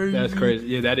 that's crazy. That's crazy.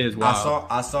 Yeah, that is wild.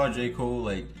 I saw J. Cole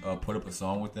like put up a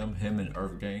song with him and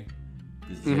Earth Gang.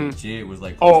 Jid was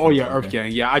like, oh yeah, Earth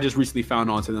Gang. Yeah, I just recently found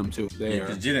on to them too.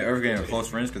 Because Jid and Earth Gang are close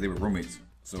friends because they were roommates.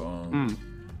 So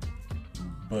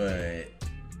but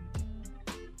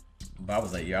I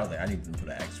was like, I need them to put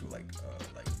an actual I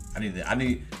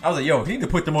was like, yo, he need to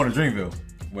put them on a Dreamville.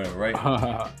 Whatever,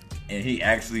 right? And he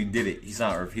actually did it. He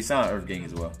signed Earth Gang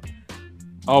as well.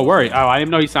 Oh, word. Oh, I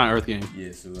didn't know he signed Earth Gang.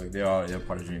 Yeah, so like they're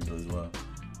part of Dreamville as well.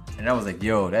 And I was like,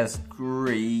 yo, that's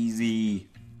crazy.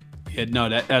 Yeah, no,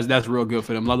 that's real good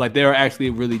for them. Like they're actually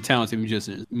really talented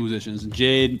musicians.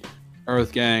 Jid,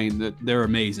 Earth Gang, they're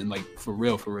amazing. Like for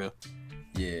real.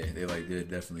 Yeah, they're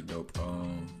definitely dope.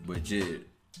 But Jid,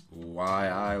 why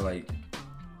I like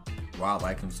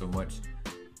him so much.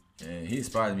 And he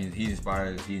inspires me. He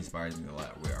inspires me a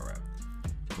lot where I rap.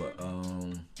 But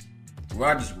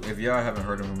if y'all haven't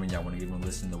heard of him and y'all want to give him a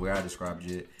listen, the way I described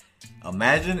it,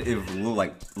 imagine if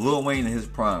Lil Wayne in his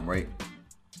prime, right,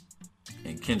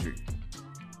 and Kendrick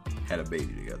had a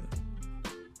baby together.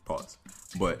 Pause.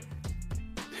 But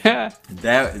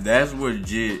that's what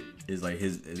Jid is like.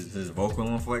 His vocal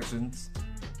inflections.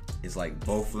 It's like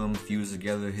both of them fused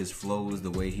together. His flows, the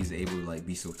way he's able to like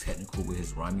be so technical with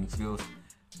his rhyming skills.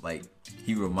 Like,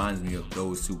 he reminds me of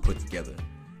those two put together.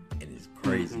 And it's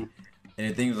crazy. And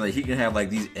the thing is, like, he can have, like,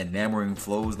 these enamoring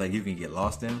flows, like, you can get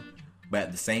lost in. But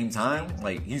at the same time,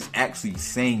 like, he's actually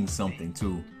saying something,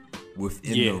 too,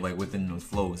 within those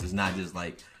flows. It's not just,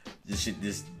 like, this shit,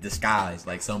 this disguise,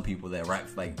 like, some people that rap,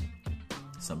 like,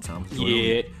 sometimes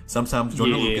Jordan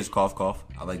Lucas, cough.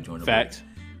 I like Jordan Lucas.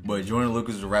 But Jordan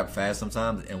Lucas will rap fast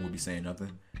sometimes and will be saying nothing.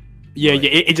 Yeah,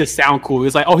 it just sound cool.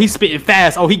 It's like, oh, he's spitting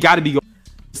fast. Oh, he got to be going.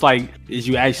 It's like, is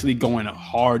you actually going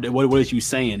hard? What is you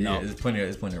saying? Yeah, there's plenty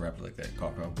of rappers like that.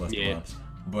 Cough, bust rhymes.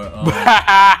 But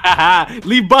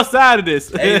leave Busta out of this.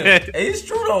 Hey, it's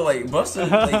true though. Like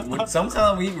Busta, like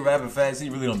sometimes when he be rapping fast, he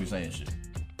really don't be saying shit.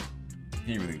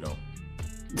 He really don't.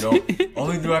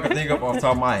 Only dude I can think of off the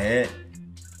top of my head,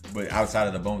 but outside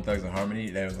of the Bone Thugs and Harmony,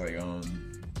 that was like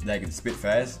that can spit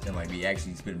fast and like be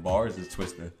actually spitting bars is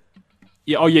Twista.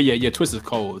 Yeah. Oh yeah. Twista's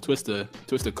cold. Twista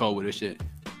cold with this shit.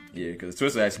 Yeah, because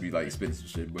Twista actually be like spitting some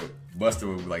shit, but Busta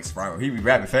would be like spiral. He be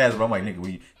rapping fast, but I'm like,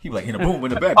 nigga, he be like in a boom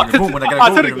in the back, in a boom when I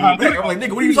gotta go in the back. I'm like,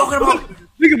 nigga, what are you talking about? Like,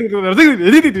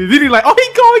 oh, he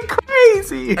going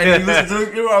crazy. And then you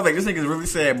listen to it, I was like, this nigga's really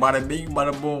sad. Bada bing,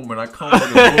 bada boom, and I come with the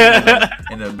boom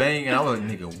and the bang, and I was like,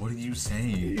 nigga, what are you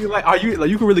saying? You're like, you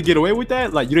can really get away with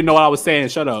that? Like, you didn't know what I was saying?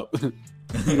 Shut up. You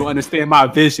don't understand my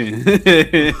vision.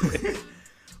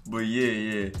 But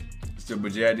yeah. So,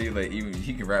 but JID, like, even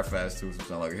he can rap fast too.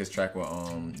 So, like his track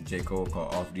with J. Cole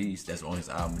called Off These, that's on his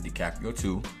album DiCaprio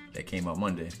 2 that came out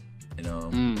Monday.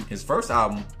 And his first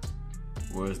album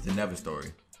was The Never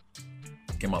Story.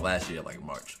 It came out last year, like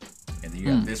March. And then you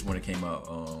got this one that came out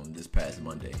this past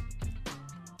Monday.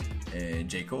 And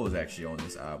J. Cole is actually on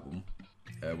this album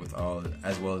as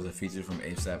well as a feature from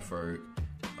A$AP Ferg,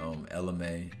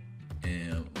 LMA,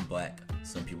 and Black.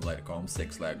 Some people like to call him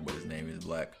Six Lack, but his name is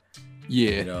Black.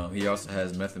 Yeah. And, he also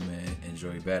has Method Man and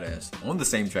Joey Badass on the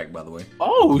same track, by the way.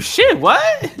 Oh shit! What?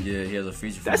 Yeah, he has a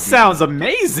feature. That sounds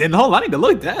amazing. Hold on, I need to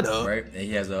look that up. Right, and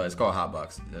he has it's called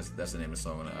Hotbox. That's the name of the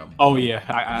song on the album. Oh yeah,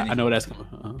 I know that's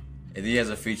coming. And he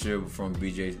has a feature from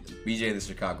BJ the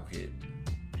Chicago Kid.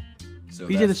 So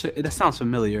that sounds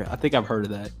familiar. I think I've heard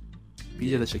of that.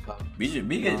 BJ the Chicago.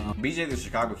 BJ the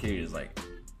Chicago Kid is like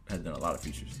has done a lot of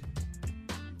features.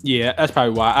 Yeah, that's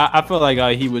probably why. I feel like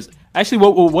he was. Actually,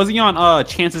 what was he on?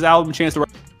 Chance's album, Chance the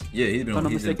Rapper? Yeah, he's been If I'm on.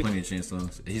 not He's done mistaken. plenty of Chance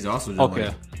songs. He's also done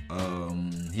Okay.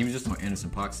 he was just on Anderson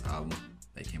 .Paak's album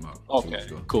that came out 2 Okay, weeks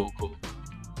ago. cool.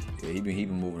 Yeah, he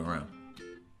been moving around.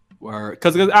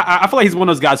 Because I feel like he's one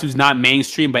of those guys who's not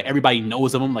mainstream, but everybody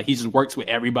knows of him. Like he just works with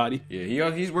everybody.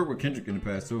 Yeah, he's worked with Kendrick in the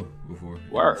past too before.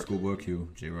 Word. Schoolboy Q,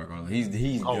 J Rock. He's good.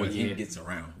 Yeah. He gets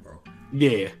around, bro.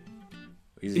 Yeah.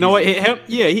 You know what?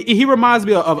 He reminds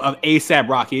me of ASAP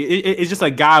Rocky. It's just a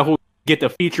guy who get the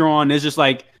feature on. It's just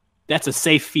like that's a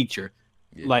safe feature.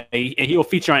 Yeah. Like, and he'll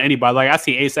feature on anybody. Like I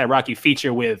see ASAP Rocky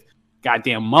feature with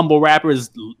goddamn mumble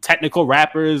rappers, technical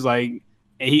rappers. Like,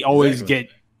 and he always Exactly.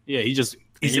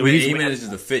 He manages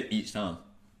to fit each time.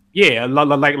 Yeah,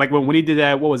 like when he did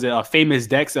that, what was it? Famous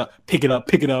Dex, pick it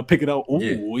up. Ooh,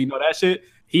 Yeah. you know that shit.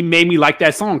 He made me like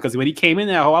that song because when he came in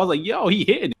there, I was like, yo, he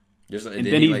hitting it. Just, And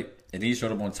then he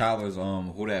showed up on Tyler's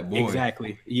Who That Boy.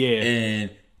 Exactly. Yeah.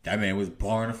 And that man was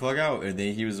barring the fuck out. And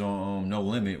then he was on No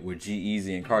Limit with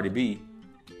G-Eazy and Cardi B.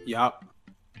 Yup.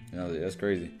 That's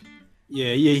crazy.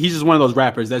 Yeah, he's just one of those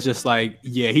rappers that's just like,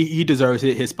 yeah, he deserves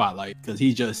his spotlight because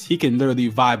he can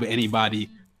literally vibe with anybody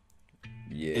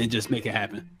Yeah. and just make it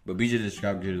happen. But BJ the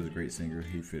Scout Kid is a great singer.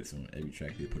 He fits on every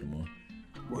track they put him on.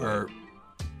 Word.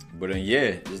 But then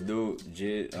yeah, this dude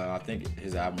Jid, I think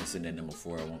his album was sitting at number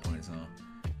 4 at one point in time.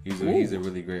 He's a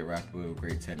really great rapper, a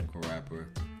great technical rapper.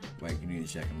 Like you need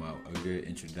to check him out. A good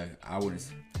introduction.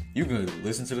 You can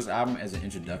listen to this album as an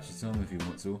introduction to him if you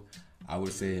want to. I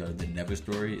would say the Never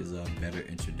Story is a better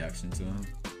introduction to him.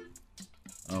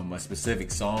 A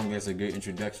specific song that's a good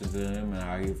introduction to him and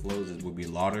how he flows would be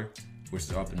Lauder, which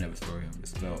is off the Never Story.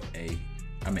 It's spelled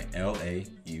Lauder.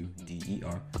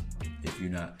 If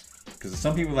you're not, because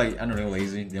some people I know they're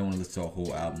lazy. They want to listen to a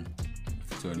whole album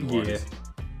to a new artist.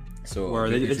 So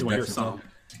Word, they just want your song.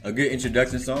 A good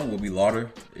introduction song would be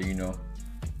Lauder, and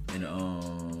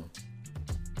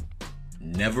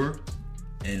Never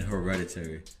and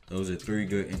Hereditary. Those are 3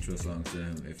 good intro songs to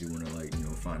him if you want to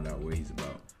find out what he's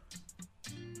about.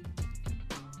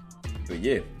 But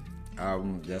yeah,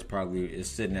 album it's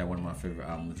sitting at one of my favorite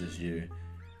albums this year.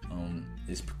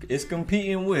 It's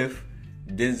competing with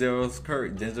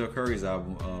Denzel Curry's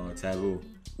album Taboo,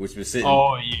 which was sitting.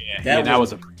 Oh yeah, that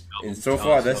was a. And so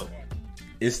far,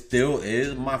 it still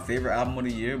is my favorite album of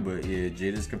the year. But yeah,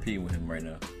 Jada's competing with him right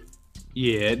now.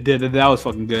 Yeah, that was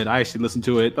fucking good. I actually listened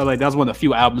to it. Like that was one of the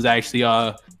few albums I actually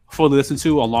fully listened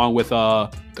to, along with the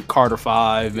Carter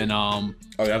 5 and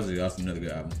that's another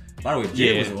good album. By the way,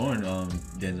 Jada was on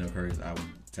Denzel Curry's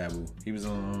album Taboo. He was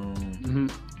on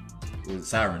with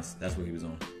Sirens. That's what he was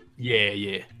on.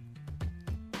 Yeah.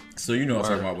 So you know what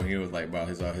I'm talking about when he was like about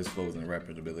his flows and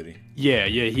rapping ability. Yeah,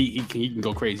 he can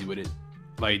go crazy with it.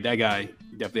 Like that guy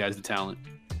definitely has the talent.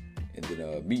 And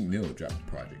then Meek Mill dropped the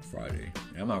project Friday.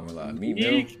 And I'm not gonna lie,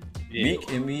 Meek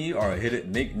and me are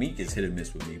Meek is hit or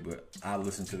miss with me, but I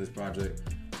listen to this project.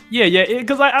 Yeah,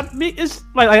 because it's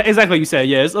like exactly like you said.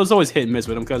 Yeah, it's always hit and miss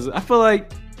with him because I feel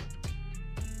like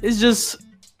it's just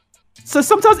so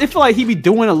sometimes it feel like he be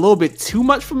doing a little bit too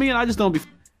much for me, and I just don't be.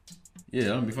 Yeah, I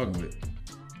don't be fucking with it.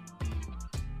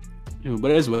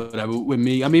 But it is whatever with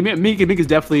me. I mean, Meek is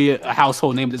definitely a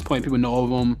household name at this point. People know of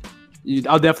him.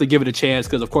 I'll definitely give it a chance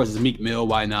because, of course, it's Meek Mill.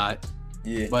 Why not?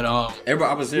 Yeah. But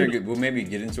everybody, I was hearing. We'll maybe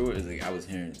get into it. Is like I was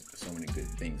hearing so many good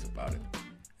things about it,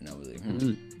 and I was like,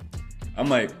 I'm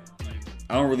like,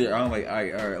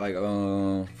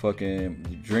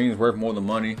 fucking Dreams Worth More Than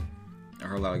Money. I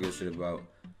heard a lot of good shit about.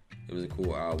 It was a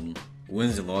cool album.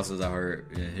 Wins and losses. I heard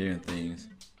hearing things.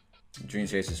 Dream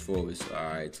Chasers 4 was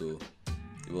alright too.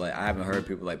 Like I haven't heard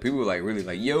people really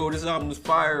like, yo, this album is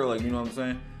fire, like, you know what I'm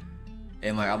saying?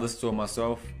 And like I listened to it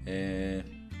myself, and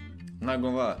I'm not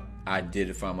gonna lie, I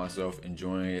did find myself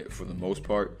enjoying it for the most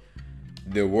part.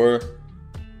 The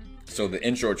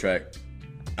intro track,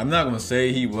 I'm not gonna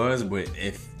say he was, but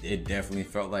it definitely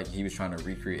felt like he was trying to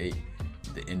recreate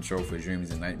the intro for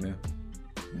Dreams and Nightmare.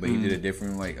 But he did a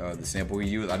different, the sample he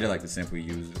used. I did like the sample he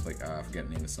used. It's like, I forget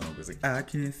the name of the song, but it's like, I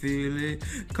can feel it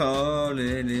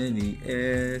calling in the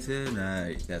air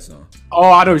tonight. That song. Oh,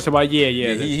 I know what you're talking about.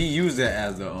 Yeah. He used that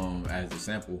as the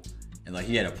sample. And like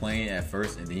he had a playing at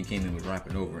first, and then he came in with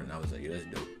rapping over it, and I was like, yeah, that's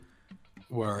dope.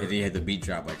 Word. And then he had the beat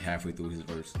drop like halfway through his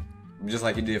verse. Just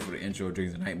like he did for the intro of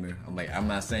Dreams and Nightmare. I'm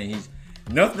not saying he's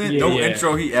nothing,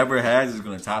 intro he ever has is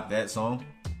gonna top that song.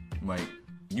 Like,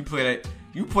 you play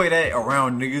that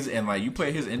around niggas, and like you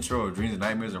play his intro of Dreams and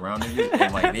Nightmares around niggas,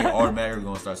 and like they automatically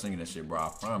gonna start singing that shit, bro.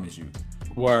 I promise you.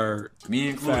 Word. Me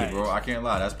included, Fact. bro. I can't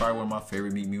lie. That's probably one of my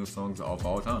favorite Meek Mill songs of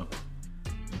all time.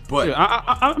 But yeah,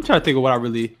 I'm trying to think of what I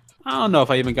don't know if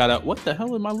I even got what the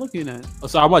hell am I looking at? Oh,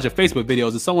 so I'm watching Facebook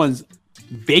videos and someone's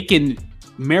baking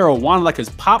marijuana like it's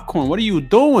popcorn. What are you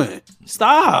doing?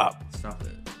 Stop. Stop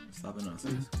it. Stop the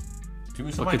nonsense.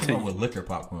 Somebody come up with liquor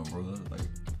popcorn, bro. Like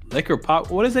liquor pop.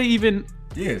 What is that even?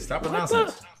 Yeah, stop the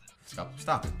nonsense. Stop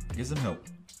it. Get some help.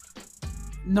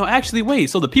 No, actually, wait.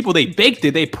 So the people they baked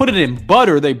it, they put it in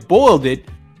butter, they boiled it.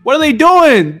 What are they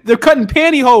doing? They're cutting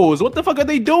pantyhose. What the fuck are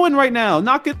they doing right now?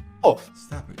 Knock it off.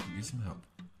 Stop it. Get some help.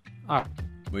 All right.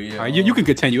 But yeah, all right, you can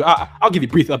continue. I'll give you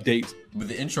brief updates. But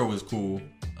the intro was cool.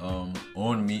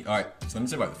 On me. All right. So let me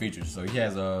say about the features. So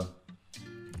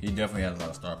he definitely has a lot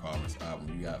of star power on this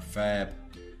album. You got Fab,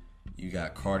 you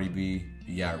got Cardi B,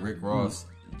 you got Rick Ross,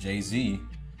 Jay-Z,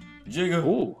 Jigga,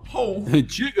 Hov,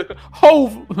 Jigga,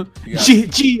 Hov,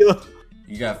 Gia.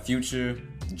 You got Future,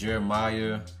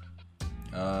 Jeremiah,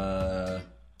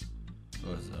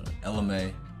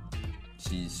 LMA.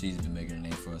 She's been making a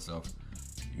name for herself.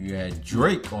 You had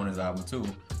Drake on his album too.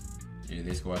 Yeah,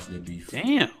 they squashed their beef.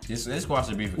 Damn. They squashed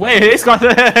their beef. Wait, they squashed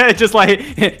just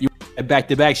like you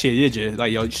back-to-back shit, did you?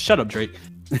 Like, yo, shut up, Drake.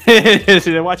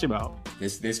 Watch him out.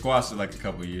 They squashed it like a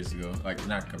couple years ago. Like,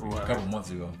 not a couple months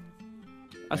ago.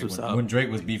 That's like what's up. When Drake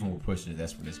was beefing with Pusha,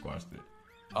 that's when they squashed it.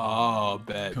 Oh,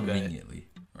 bad. Conveniently,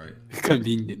 right?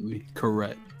 Conveniently,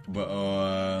 correct.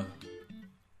 But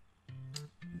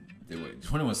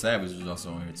 21 Savage was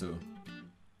also on here too.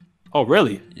 Oh,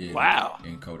 really? Yeah. Wow.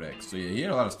 And Kodak. So yeah, he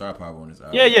had a lot of star power on his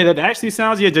album. Yeah, that actually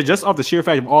sounds just off the sheer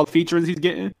fact of all the features he's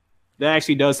getting. That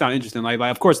actually does sound interesting. Like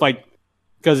of course, like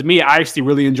because me, I actually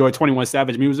really enjoy 21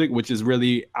 Savage music, which is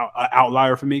really an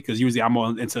outlier for me because usually I'm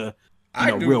all into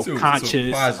real too,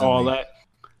 conscious, all that.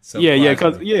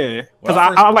 Because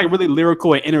I like really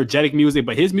lyrical and energetic music,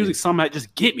 but his music somehow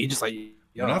just get me, just like.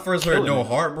 When I first heard No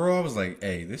Heart, bro, I was like,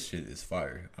 "Hey, this shit is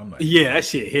fire." I'm like, "Yeah, that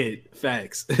shit hit."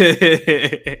 Facts. But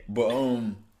I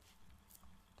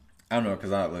don't know,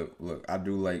 cause I look, I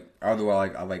do like, although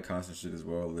I like constant shit as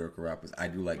well, lyrical rappers. I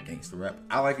do like gangster rap.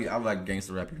 I like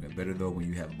gangster rap even better though when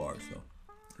you have bars though.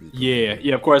 Yeah,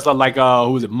 of course. Like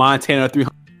who was it? Montana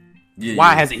 300. Yeah.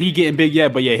 Why hasn't he getting big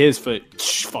yet? But yeah, his foot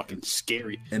fucking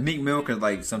scary. And Meek Mill can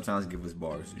like sometimes give us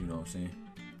bars. You know what I'm saying?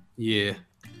 Yeah.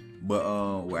 But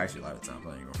well, actually, a lot of times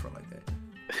I ain't gonna front like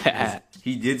that.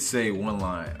 He did say one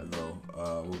line though.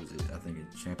 What was it? I think it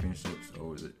Championships or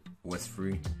was it West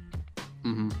Free?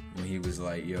 Mm-hmm. When he was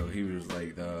like,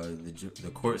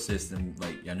 the court system,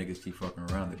 like y'all niggas keep fucking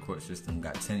around. The court system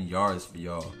got 10 yards for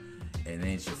y'all, and it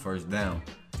ain't your first down.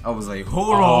 I was like,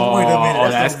 hold on, wait a minute.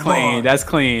 That's clean. Bar. That's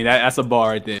clean. That's a bar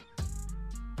right there.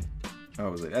 I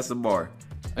was like, that's a bar.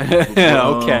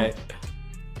 Okay.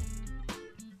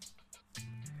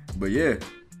 But yeah,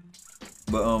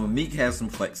 Meek has some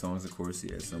flex songs, of course.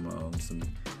 He has some. All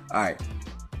right,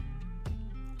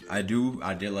 I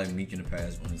did like Meek in the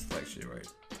past on his flex shit, right?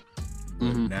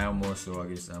 But now more so, I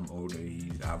guess I'm older.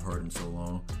 I've heard him so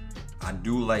long. I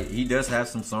do like. He does have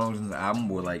some songs in the album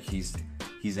where like he's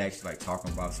actually like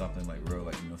talking about something like real,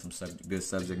 like some good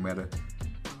subject matter.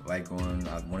 Like on,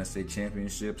 I want to say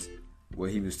Championships, where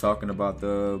he was talking about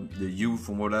the youth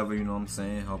and whatever. You know what I'm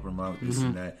saying, helping them out with this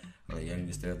and that. Like, I need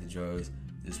to stay off the drugs.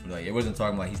 Just like it wasn't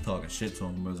talking like he's talking shit to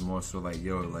him. It was more so like,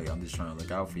 yo, like I'm just trying to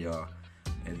look out for y'all.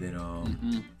 And then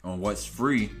on What's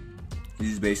Free,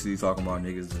 he's basically talking about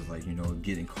niggas just like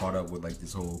getting caught up with like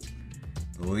this whole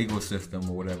legal system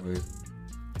or whatever.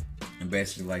 And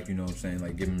basically like what I'm saying,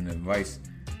 like giving him advice,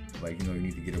 like you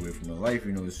need to get away from the life,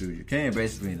 as soon as you can,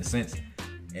 basically in a sense.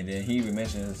 And then he even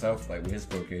mentioned himself like with his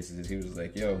court cases, he was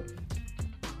like, yo.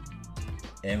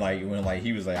 And like when like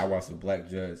he was like, I watched a black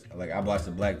judge like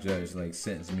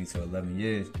sentence me to 11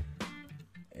 years,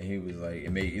 and he was like,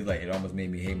 it almost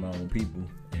made me hate my own people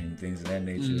and things of that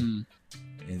nature.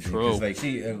 And because like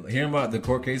hearing about the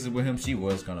court cases with him, she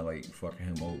was kind of like fucking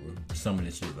him over. Some of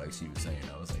the shit like she was saying,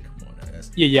 I was like, come on, now,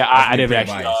 that's I never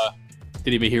actually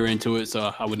didn't even hear into it,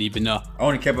 so I wouldn't even know. I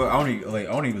only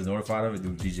was notified of it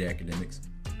through DJ Academics.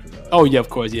 Oh yeah, of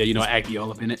course, yeah. Acting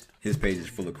all up in it. His page is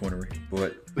full of cornery,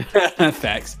 but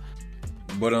facts.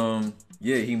 But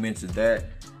yeah, he mentioned that.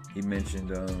 He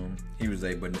mentioned he was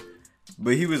like,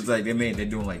 but he was like, they're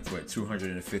doing like what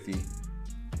 250,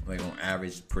 like on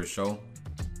average per show,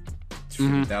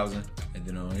 200,000, and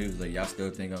then he was like, y'all still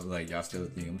think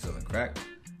I'm selling crack?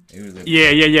 And he was like,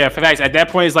 yeah. Facts. At that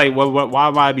point, it's like, why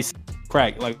would I be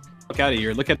crack? Like, look out of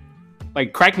here. Look at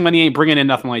like crack money ain't bringing in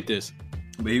nothing like this.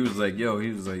 But he was like,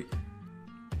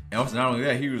 and also not only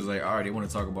that, he was like, all right, they want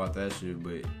to talk about that shit,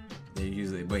 but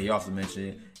he also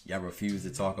mentioned y'all refuse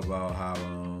to talk about how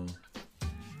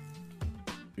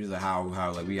he was like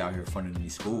how like we out here funding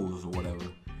these schools or whatever.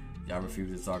 Y'all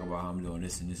refuse to talk about how I'm doing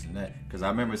this and this and that. Because I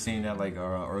remember seeing that like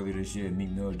earlier this year, Meek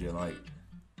Mill did like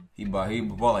he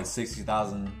bought like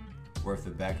 60,000 worth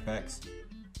of backpacks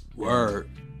Word.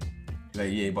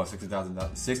 Like, yeah, he bought 60,000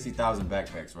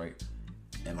 backpacks, right?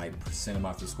 And like sent them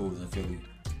out to schools in Philly.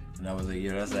 And I was like,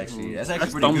 yeah, that's actually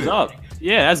pretty thumbs good. Up.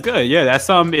 Yeah, that's good. Yeah, that's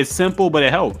it's simple, but it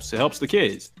helps. It helps the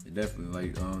kids. It definitely,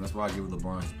 like, that's why I give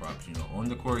LeBron his props. You know, on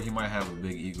the court he might have a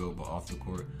big ego, but off the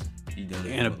court he does.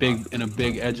 And a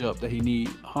big edge up that he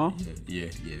need, huh? Yeah.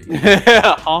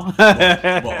 Huh?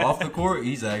 but off the court,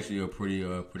 he's actually a pretty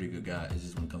good guy. It's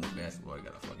just when it comes to basketball, he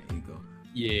got a fucking ego.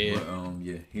 Yeah. But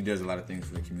yeah, he does a lot of things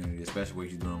for the community, especially what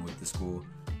he's doing with the school.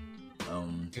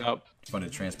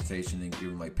 Funded transportation and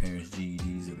giving like parents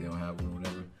GEDs if they don't have one or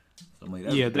whatever. So I'm like,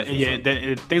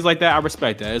 things like that. I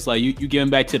respect that. It's like you giving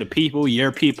back to the people,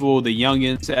 your people, the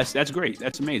youngins. That's great.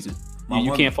 That's amazing.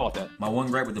 You can't fault that. My one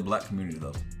gripe with the black community,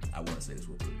 though, I want to say this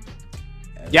real quick.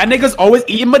 Y'all niggas always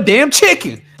eating my damn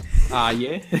chicken.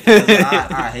 Yeah.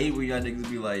 I hate when y'all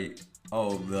niggas be like,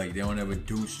 oh, like they don't ever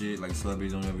do shit. Like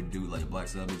celebrities don't ever do, like black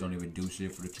celebrities don't even do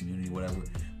shit for the community, whatever.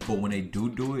 But when they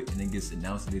do it, and it gets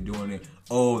announced that they're doing it,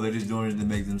 oh, they're just doing it to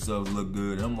make themselves look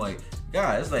good. And I'm like,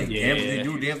 God, it's like damn if they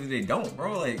do, damn if they don't,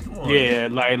 bro. Like, come on. Yeah,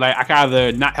 like I can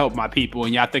either not help my people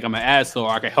and y'all think I'm an asshole, or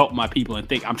I can help my people and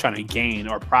think I'm trying to gain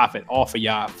or profit off of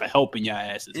y'all for helping y'all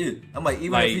asses. Yeah. I'm like,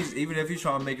 even if he's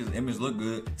trying to make his image look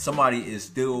good, somebody is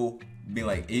still be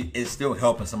like, it's still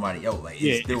helping somebody else. Like,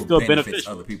 it still benefits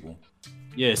beneficial. Other people.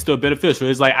 Yeah, it's still beneficial.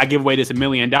 It's like I give away this $1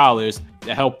 million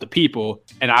to help the people,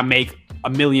 and I make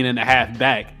 $1.5 million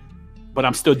back, but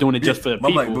I'm still doing it just for the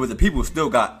people. Like, but the people still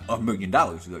got $1 million.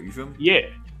 Though, you feel me? Yeah,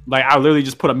 like I literally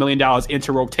just put $1 million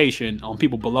into rotation on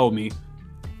people below me.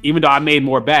 Even though I made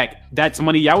more back, that's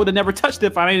money y'all would have never touched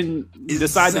if I didn't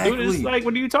decide to do this. Like,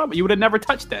 what are you talking about? You would have never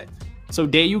touched that. So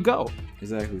there you go.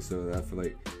 Exactly. So I feel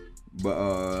like,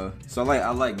 but so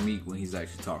I like Meek when he's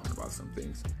actually talking about some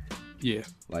things. Yeah,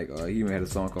 like he even had a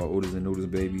song called "Oldest and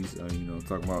Oldest Babies." You know,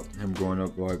 talking about him growing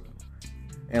up, like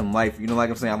in life. You know,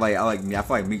 like I'm saying, I feel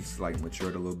like Meek's like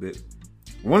matured a little bit.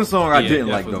 One song I didn't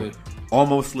definitely. Like though,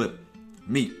 "Almost Slipped."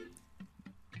 Meek,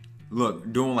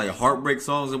 look, doing like heartbreak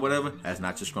songs or whatever. That's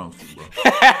not your strong suit, bro.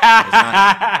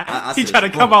 He trying to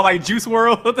come out like Juice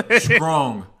WRLD.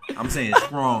 Strong. I'm saying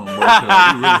strong, bro. You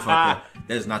really fucked up.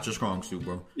 That is not your strong suit,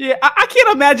 bro. Yeah, I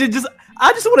can't imagine.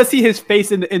 I just want to see his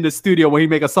face in the studio when he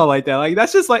make a song like that. Like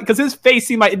that's just like because his face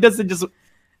seems like it doesn't just.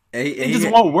 It just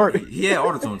won't work. He had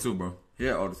autotune too, bro. He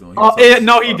had autotune.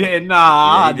 No, he didn't.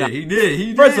 Nah, yeah, he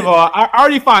did. First of all, I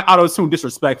already find autotune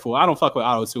disrespectful. I don't fuck with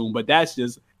autotune, but that's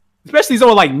just, especially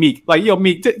someone like Meek. Like yo,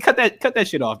 Meek, cut that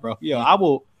shit off, bro. Yo, I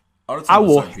will. I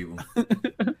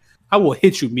will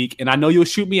hit you, Meek, and I know you'll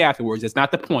shoot me afterwards. That's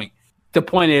not the point. The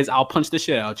point is, I'll punch the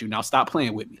shit out of you. Now stop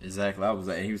playing with me. Exactly. I was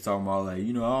like, he was talking about like,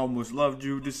 you know, I almost loved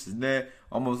you. This and that.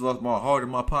 Almost lost my heart in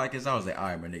my podcast. I was like, all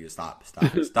right, my nigga, stop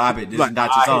it. This is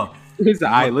not your song. He's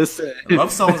like, all right, listen. Love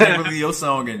songs ain't really your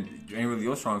song and ain't really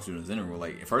your strong suit in general.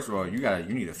 Like, first of all, you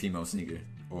need a female singer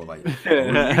or like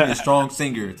you need a strong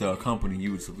singer to accompany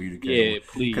you for you to care. Yeah,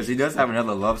 please. Because he does have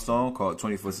another love song called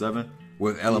 24/7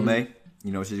 with LMA.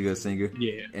 You know, she's a good singer.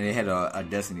 Yeah. And it had a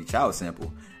Destiny Child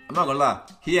sample. I'm not gonna lie,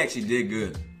 he actually did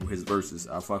good with his verses.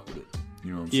 I fuck with it.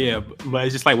 You know what I'm saying? Yeah, but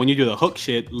it's just like when you do the hook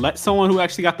shit, let someone who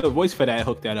actually got the voice for that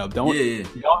hook that up.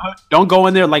 Don't go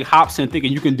in there like Hobson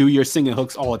thinking you can do your singing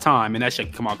hooks all the time and that shit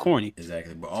can come out corny.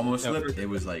 Exactly. But Almost Slipped, it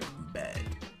was like bad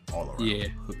all around. Yeah.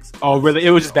 Hooks. Oh really?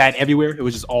 It was just bad everywhere? It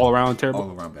was just all around terrible?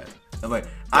 All around bad. I'm like,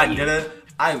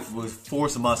 I was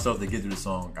forcing myself to get through the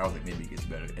song. I was like, maybe it gets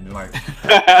better. And then like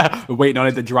waiting on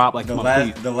it to drop like the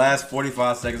last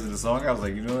 45 seconds of the song, I was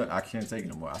like, you know what? I can't take it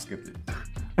no more. I skipped it.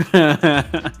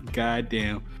 God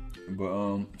damn.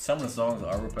 But some of the songs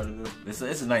are repetitive. It's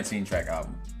a 19-track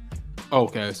album.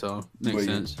 Okay, so makes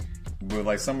sense. But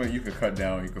like some of it you could cut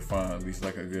down, you could find at least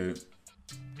like a good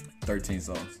 13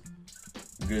 songs.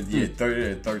 Good,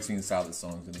 13 solid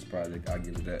songs in this project. I'll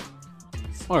give it that.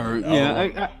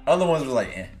 Other ones were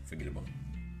like, forgettable.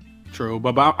 True,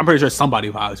 but I'm pretty sure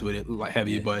somebody vibes with it like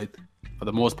heavy, but for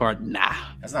the most part, nah.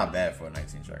 That's not bad for a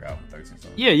 19-track album, 13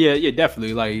 songs. Yeah,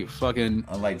 definitely. Like fucking.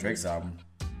 Unlike Drake's album.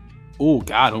 Ooh,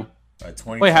 got him.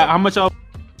 20. Wait, how much of?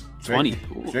 20.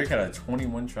 Drake had a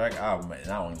 21-track album and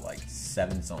not only like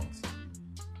 7 songs.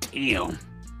 Damn.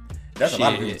 That's a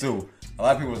lot of people too. A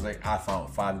lot of people was like, I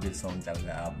found 5 good songs out of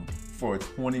the album. For a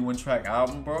 21-track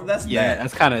album, bro, that's bad.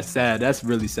 That's kind of sad. That's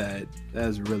really sad.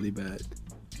 That's really bad.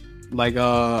 Like,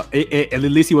 at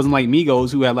least he wasn't like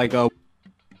Migos, who had like a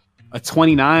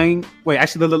 29. Wait,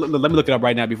 actually, let me look it up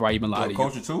right now before I even lie to you.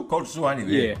 Culture 2, I didn't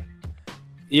hear.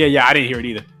 Yeah, I didn't hear it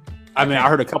either. I mean, I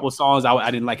heard a couple of songs.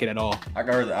 I didn't like it at all. I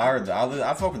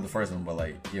fuck with the first one, but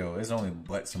like, yo, it's only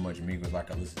but so much Migos I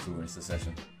can listen to in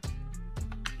succession.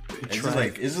 It's just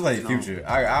like Future.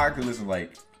 I could listen to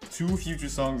like 2 Future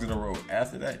songs in a row.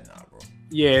 After that, nah, bro.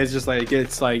 Yeah, it's just like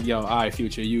yo, all right,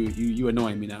 Future, you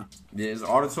annoying me now. Yeah, it's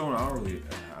autotune. I don't really.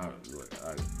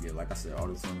 Yeah, like I said,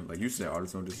 autotune. Like you said,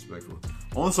 autotune disrespectful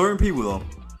on certain people though.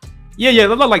 Yeah,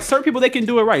 like certain people they can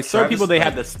do it right. Certain Travis, people they like,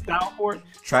 have the style for it.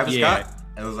 Travis Scott,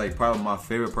 it was like probably my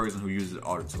favorite person who uses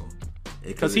autotune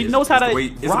because he knows how to rock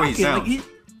it. Like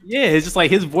it's just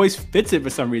like his voice fits it for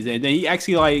some reason, and then he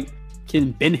actually like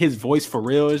can bend his voice for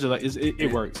real. It's like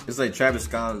it works. It's like Travis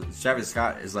Scott. Travis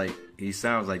Scott is like he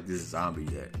sounds like this zombie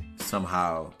that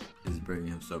somehow is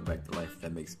bringing himself back to life. If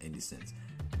that makes any sense.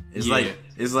 It's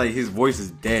like his voice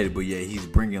is dead, but yeah, he's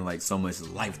bringing like so much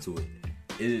life to it.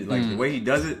 It like the way he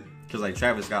does it, because like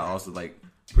Travis Scott also like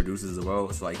produces as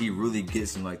well, so like he really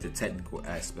gets in like the technical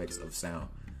aspects of sound.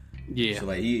 Yeah. So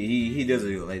like he does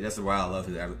it like that's why I love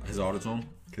his autotune,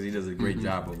 because he does a great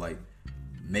job of like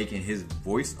making his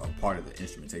voice a part of the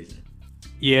instrumentation.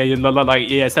 Yeah,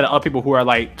 instead of other people who are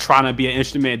like trying to be an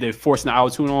instrument, they're forcing the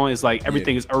auto tune on. It's like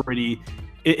everything is already.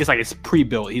 It's like it's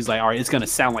pre-built. He's like, all right, it's gonna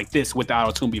sound like this with the auto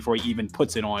tune before he even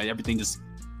puts it on. Everything just.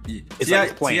 It's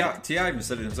like playing. T.I. even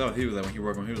said it himself. He was like when he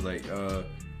worked on. He was like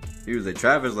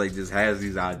Travis like just has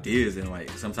these ideas and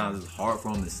like sometimes it's hard for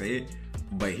him to say it,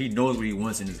 but he knows what he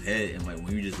wants in his head, and like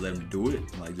when you just let him do it,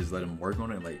 like just let him work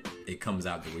on it, like it comes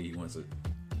out the way he wants it.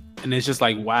 And it's just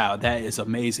like, wow, that is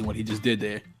amazing what he just did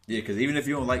there. Yeah, because even if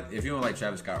you don't like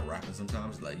Travis Scott rapping,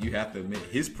 sometimes like you have to admit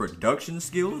his production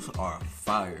skills are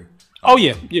fire. Oh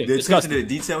yeah. The attention to the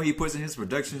detail he puts in his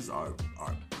productions are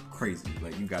crazy.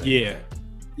 Like you gotta.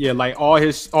 Yeah, like all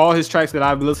his tracks that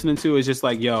I've been listening to is just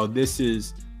like, yo,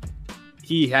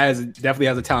 he definitely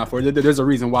has a talent for it. There's a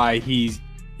reason why he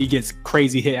gets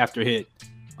crazy hit after hit.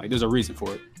 Like there's a reason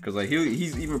for it. Because like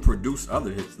he's even produced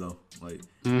other hits though. Like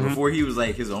before he was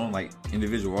like his own like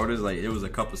individual artist. Like it was a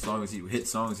couple songs hit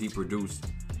songs he produced.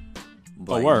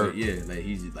 But word.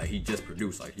 He just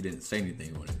produced. Like he didn't say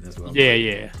anything on it. That's what.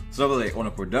 Yeah. So like on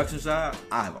the production side,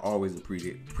 I have always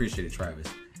appreciated Travis.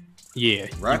 Yeah,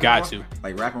 you got to.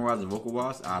 Like rapping wise and vocal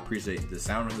wise, I appreciate the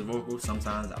sound of his vocals.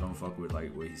 Sometimes I don't fuck with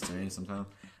like what he's saying sometimes.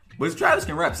 But Travis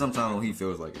can rap sometimes when he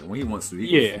feels like it. When he wants to.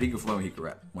 He can flow and he can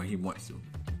rap when he wants to.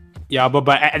 Yeah, but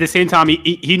at the same time,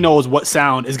 he knows what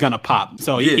sound is gonna pop.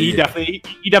 So he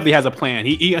definitely has a plan.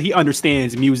 He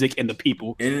understands music and the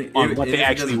people on what they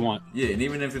actually want. Yeah, and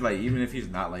even if he's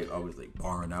not like always like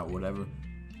barring out whatever,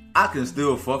 I can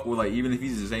still fuck with like even if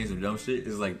he's just saying some dumb shit.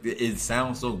 It's like it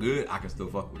sounds so good, I can still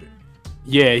fuck with it.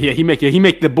 Yeah, he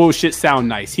make the bullshit sound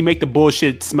nice. He make the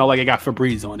bullshit smell like it got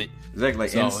Febreze on it. Exactly,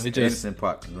 like Anderson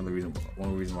 .Paak.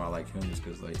 One reason why I like him is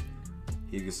because like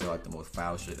he can say like the most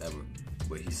foul shit ever,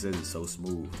 but he says it so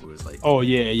smooth. Where it's like, oh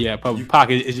yeah, but Pac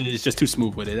is just too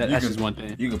smooth with it. That's just one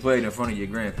thing. You can play it in front of your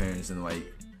grandparents and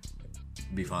like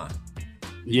be fine.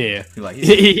 Yeah, like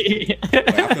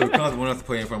I feel comfortable enough to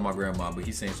play in front of my grandma, but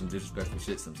he's saying some disrespectful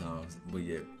shit sometimes. But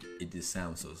yeah, it just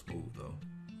sounds so smooth though.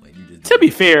 Like you just. To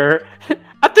be fair,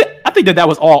 I think that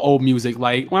was all old music.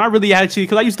 Like when I really actually,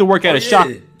 because I used to work at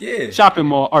a shopping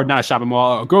mall, or not a shopping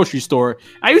mall, a grocery store.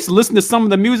 I used to listen to some of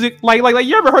the music. Like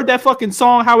you ever heard that fucking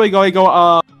song? How it go?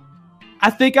 I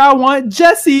think I want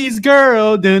Jesse's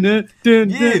girl. Dun, dun, dun,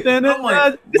 dun, dun, dun,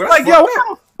 dun. It's like, yo, what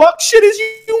kind of fuck shit is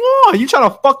you on? You trying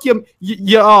to fuck your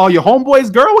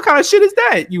homeboy's girl? What kind of shit is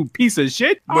that? You piece of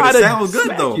shit. But it sounds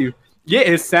good though. You. Yeah,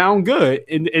 it sounds good.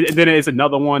 And then it's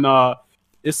another one.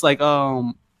 It's like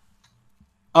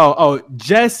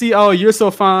Jesse, you're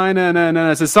so fine,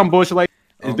 and so some bullshit like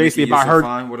it's basically Mickey, about her. So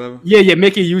fine, whatever. Yeah,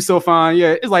 Mickey, you so fine.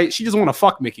 Yeah, it's like she just want to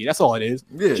fuck Mickey. That's all it is.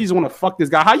 Yeah. She just want to fuck this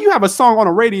guy. How you have a song on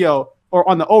the radio or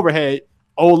on the overhead,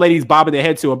 old ladies bobbing their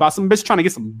head to about some bitch trying to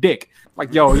get some dick?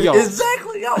 Like yo,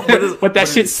 exactly, yo. But that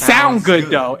shit sound good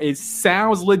though. It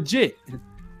sounds legit.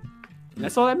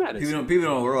 That's all that matters. People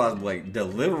don't realize like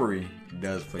delivery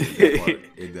does play a part.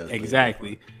 It does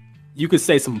exactly. You could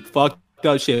say some fucked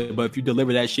up shit, but if you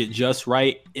deliver that shit just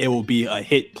right, it will be a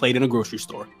hit played in a grocery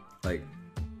store. Like,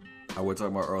 I would talk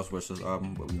about Earl Sweatshirt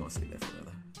album, but we gonna say that for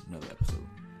another episode.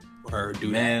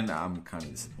 Man, I'm kind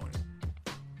of disappointed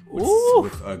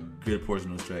with a good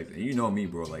portion of those tracks. And you know me,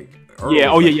 bro. Like,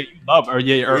 Earl you love Earl.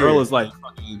 Yeah, Earl is like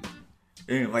fucking.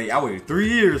 And like, I waited 3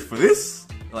 years for this.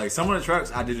 Like, some of the tracks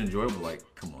I did enjoy, but like,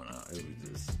 come on, it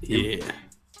was just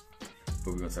But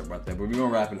we're gonna talk about that. But we're gonna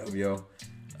wrap it up, yo.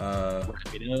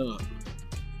 Wrap it up.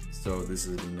 So this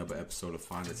is another episode of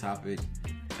Find the Topic,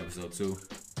 episode 2.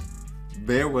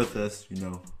 Bear with us,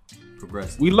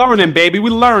 progressing. We learning, baby. We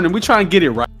learning. We trying to get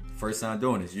it right. First time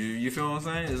doing this. You feel what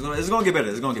I'm saying? It's gonna get better.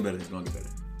 It's gonna get better.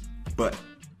 But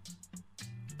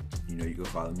you can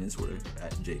follow me on Twitter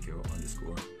at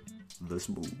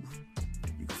JKO_TheSmooth.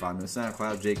 You can Follow me on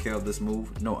SoundCloud, JKL This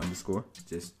Move, no underscore,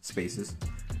 just spaces.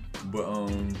 But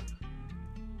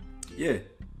yeah.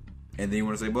 Anything you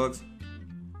want to say, Bugs?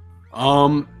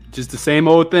 Just the same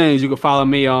old things. You can follow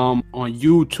me on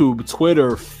YouTube,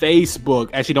 Twitter,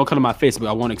 Facebook. Actually, don't come to my Facebook.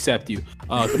 I won't accept you.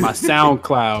 To my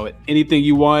SoundCloud. Anything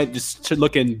you want, just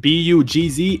look in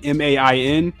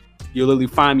BUGZMAIN. You'll literally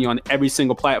find me on every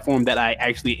single platform that I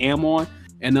actually am on.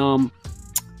 And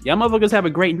yeah, motherfuckers have a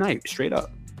great night. Straight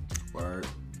up. Word.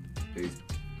 Peace.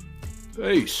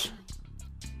 Peace.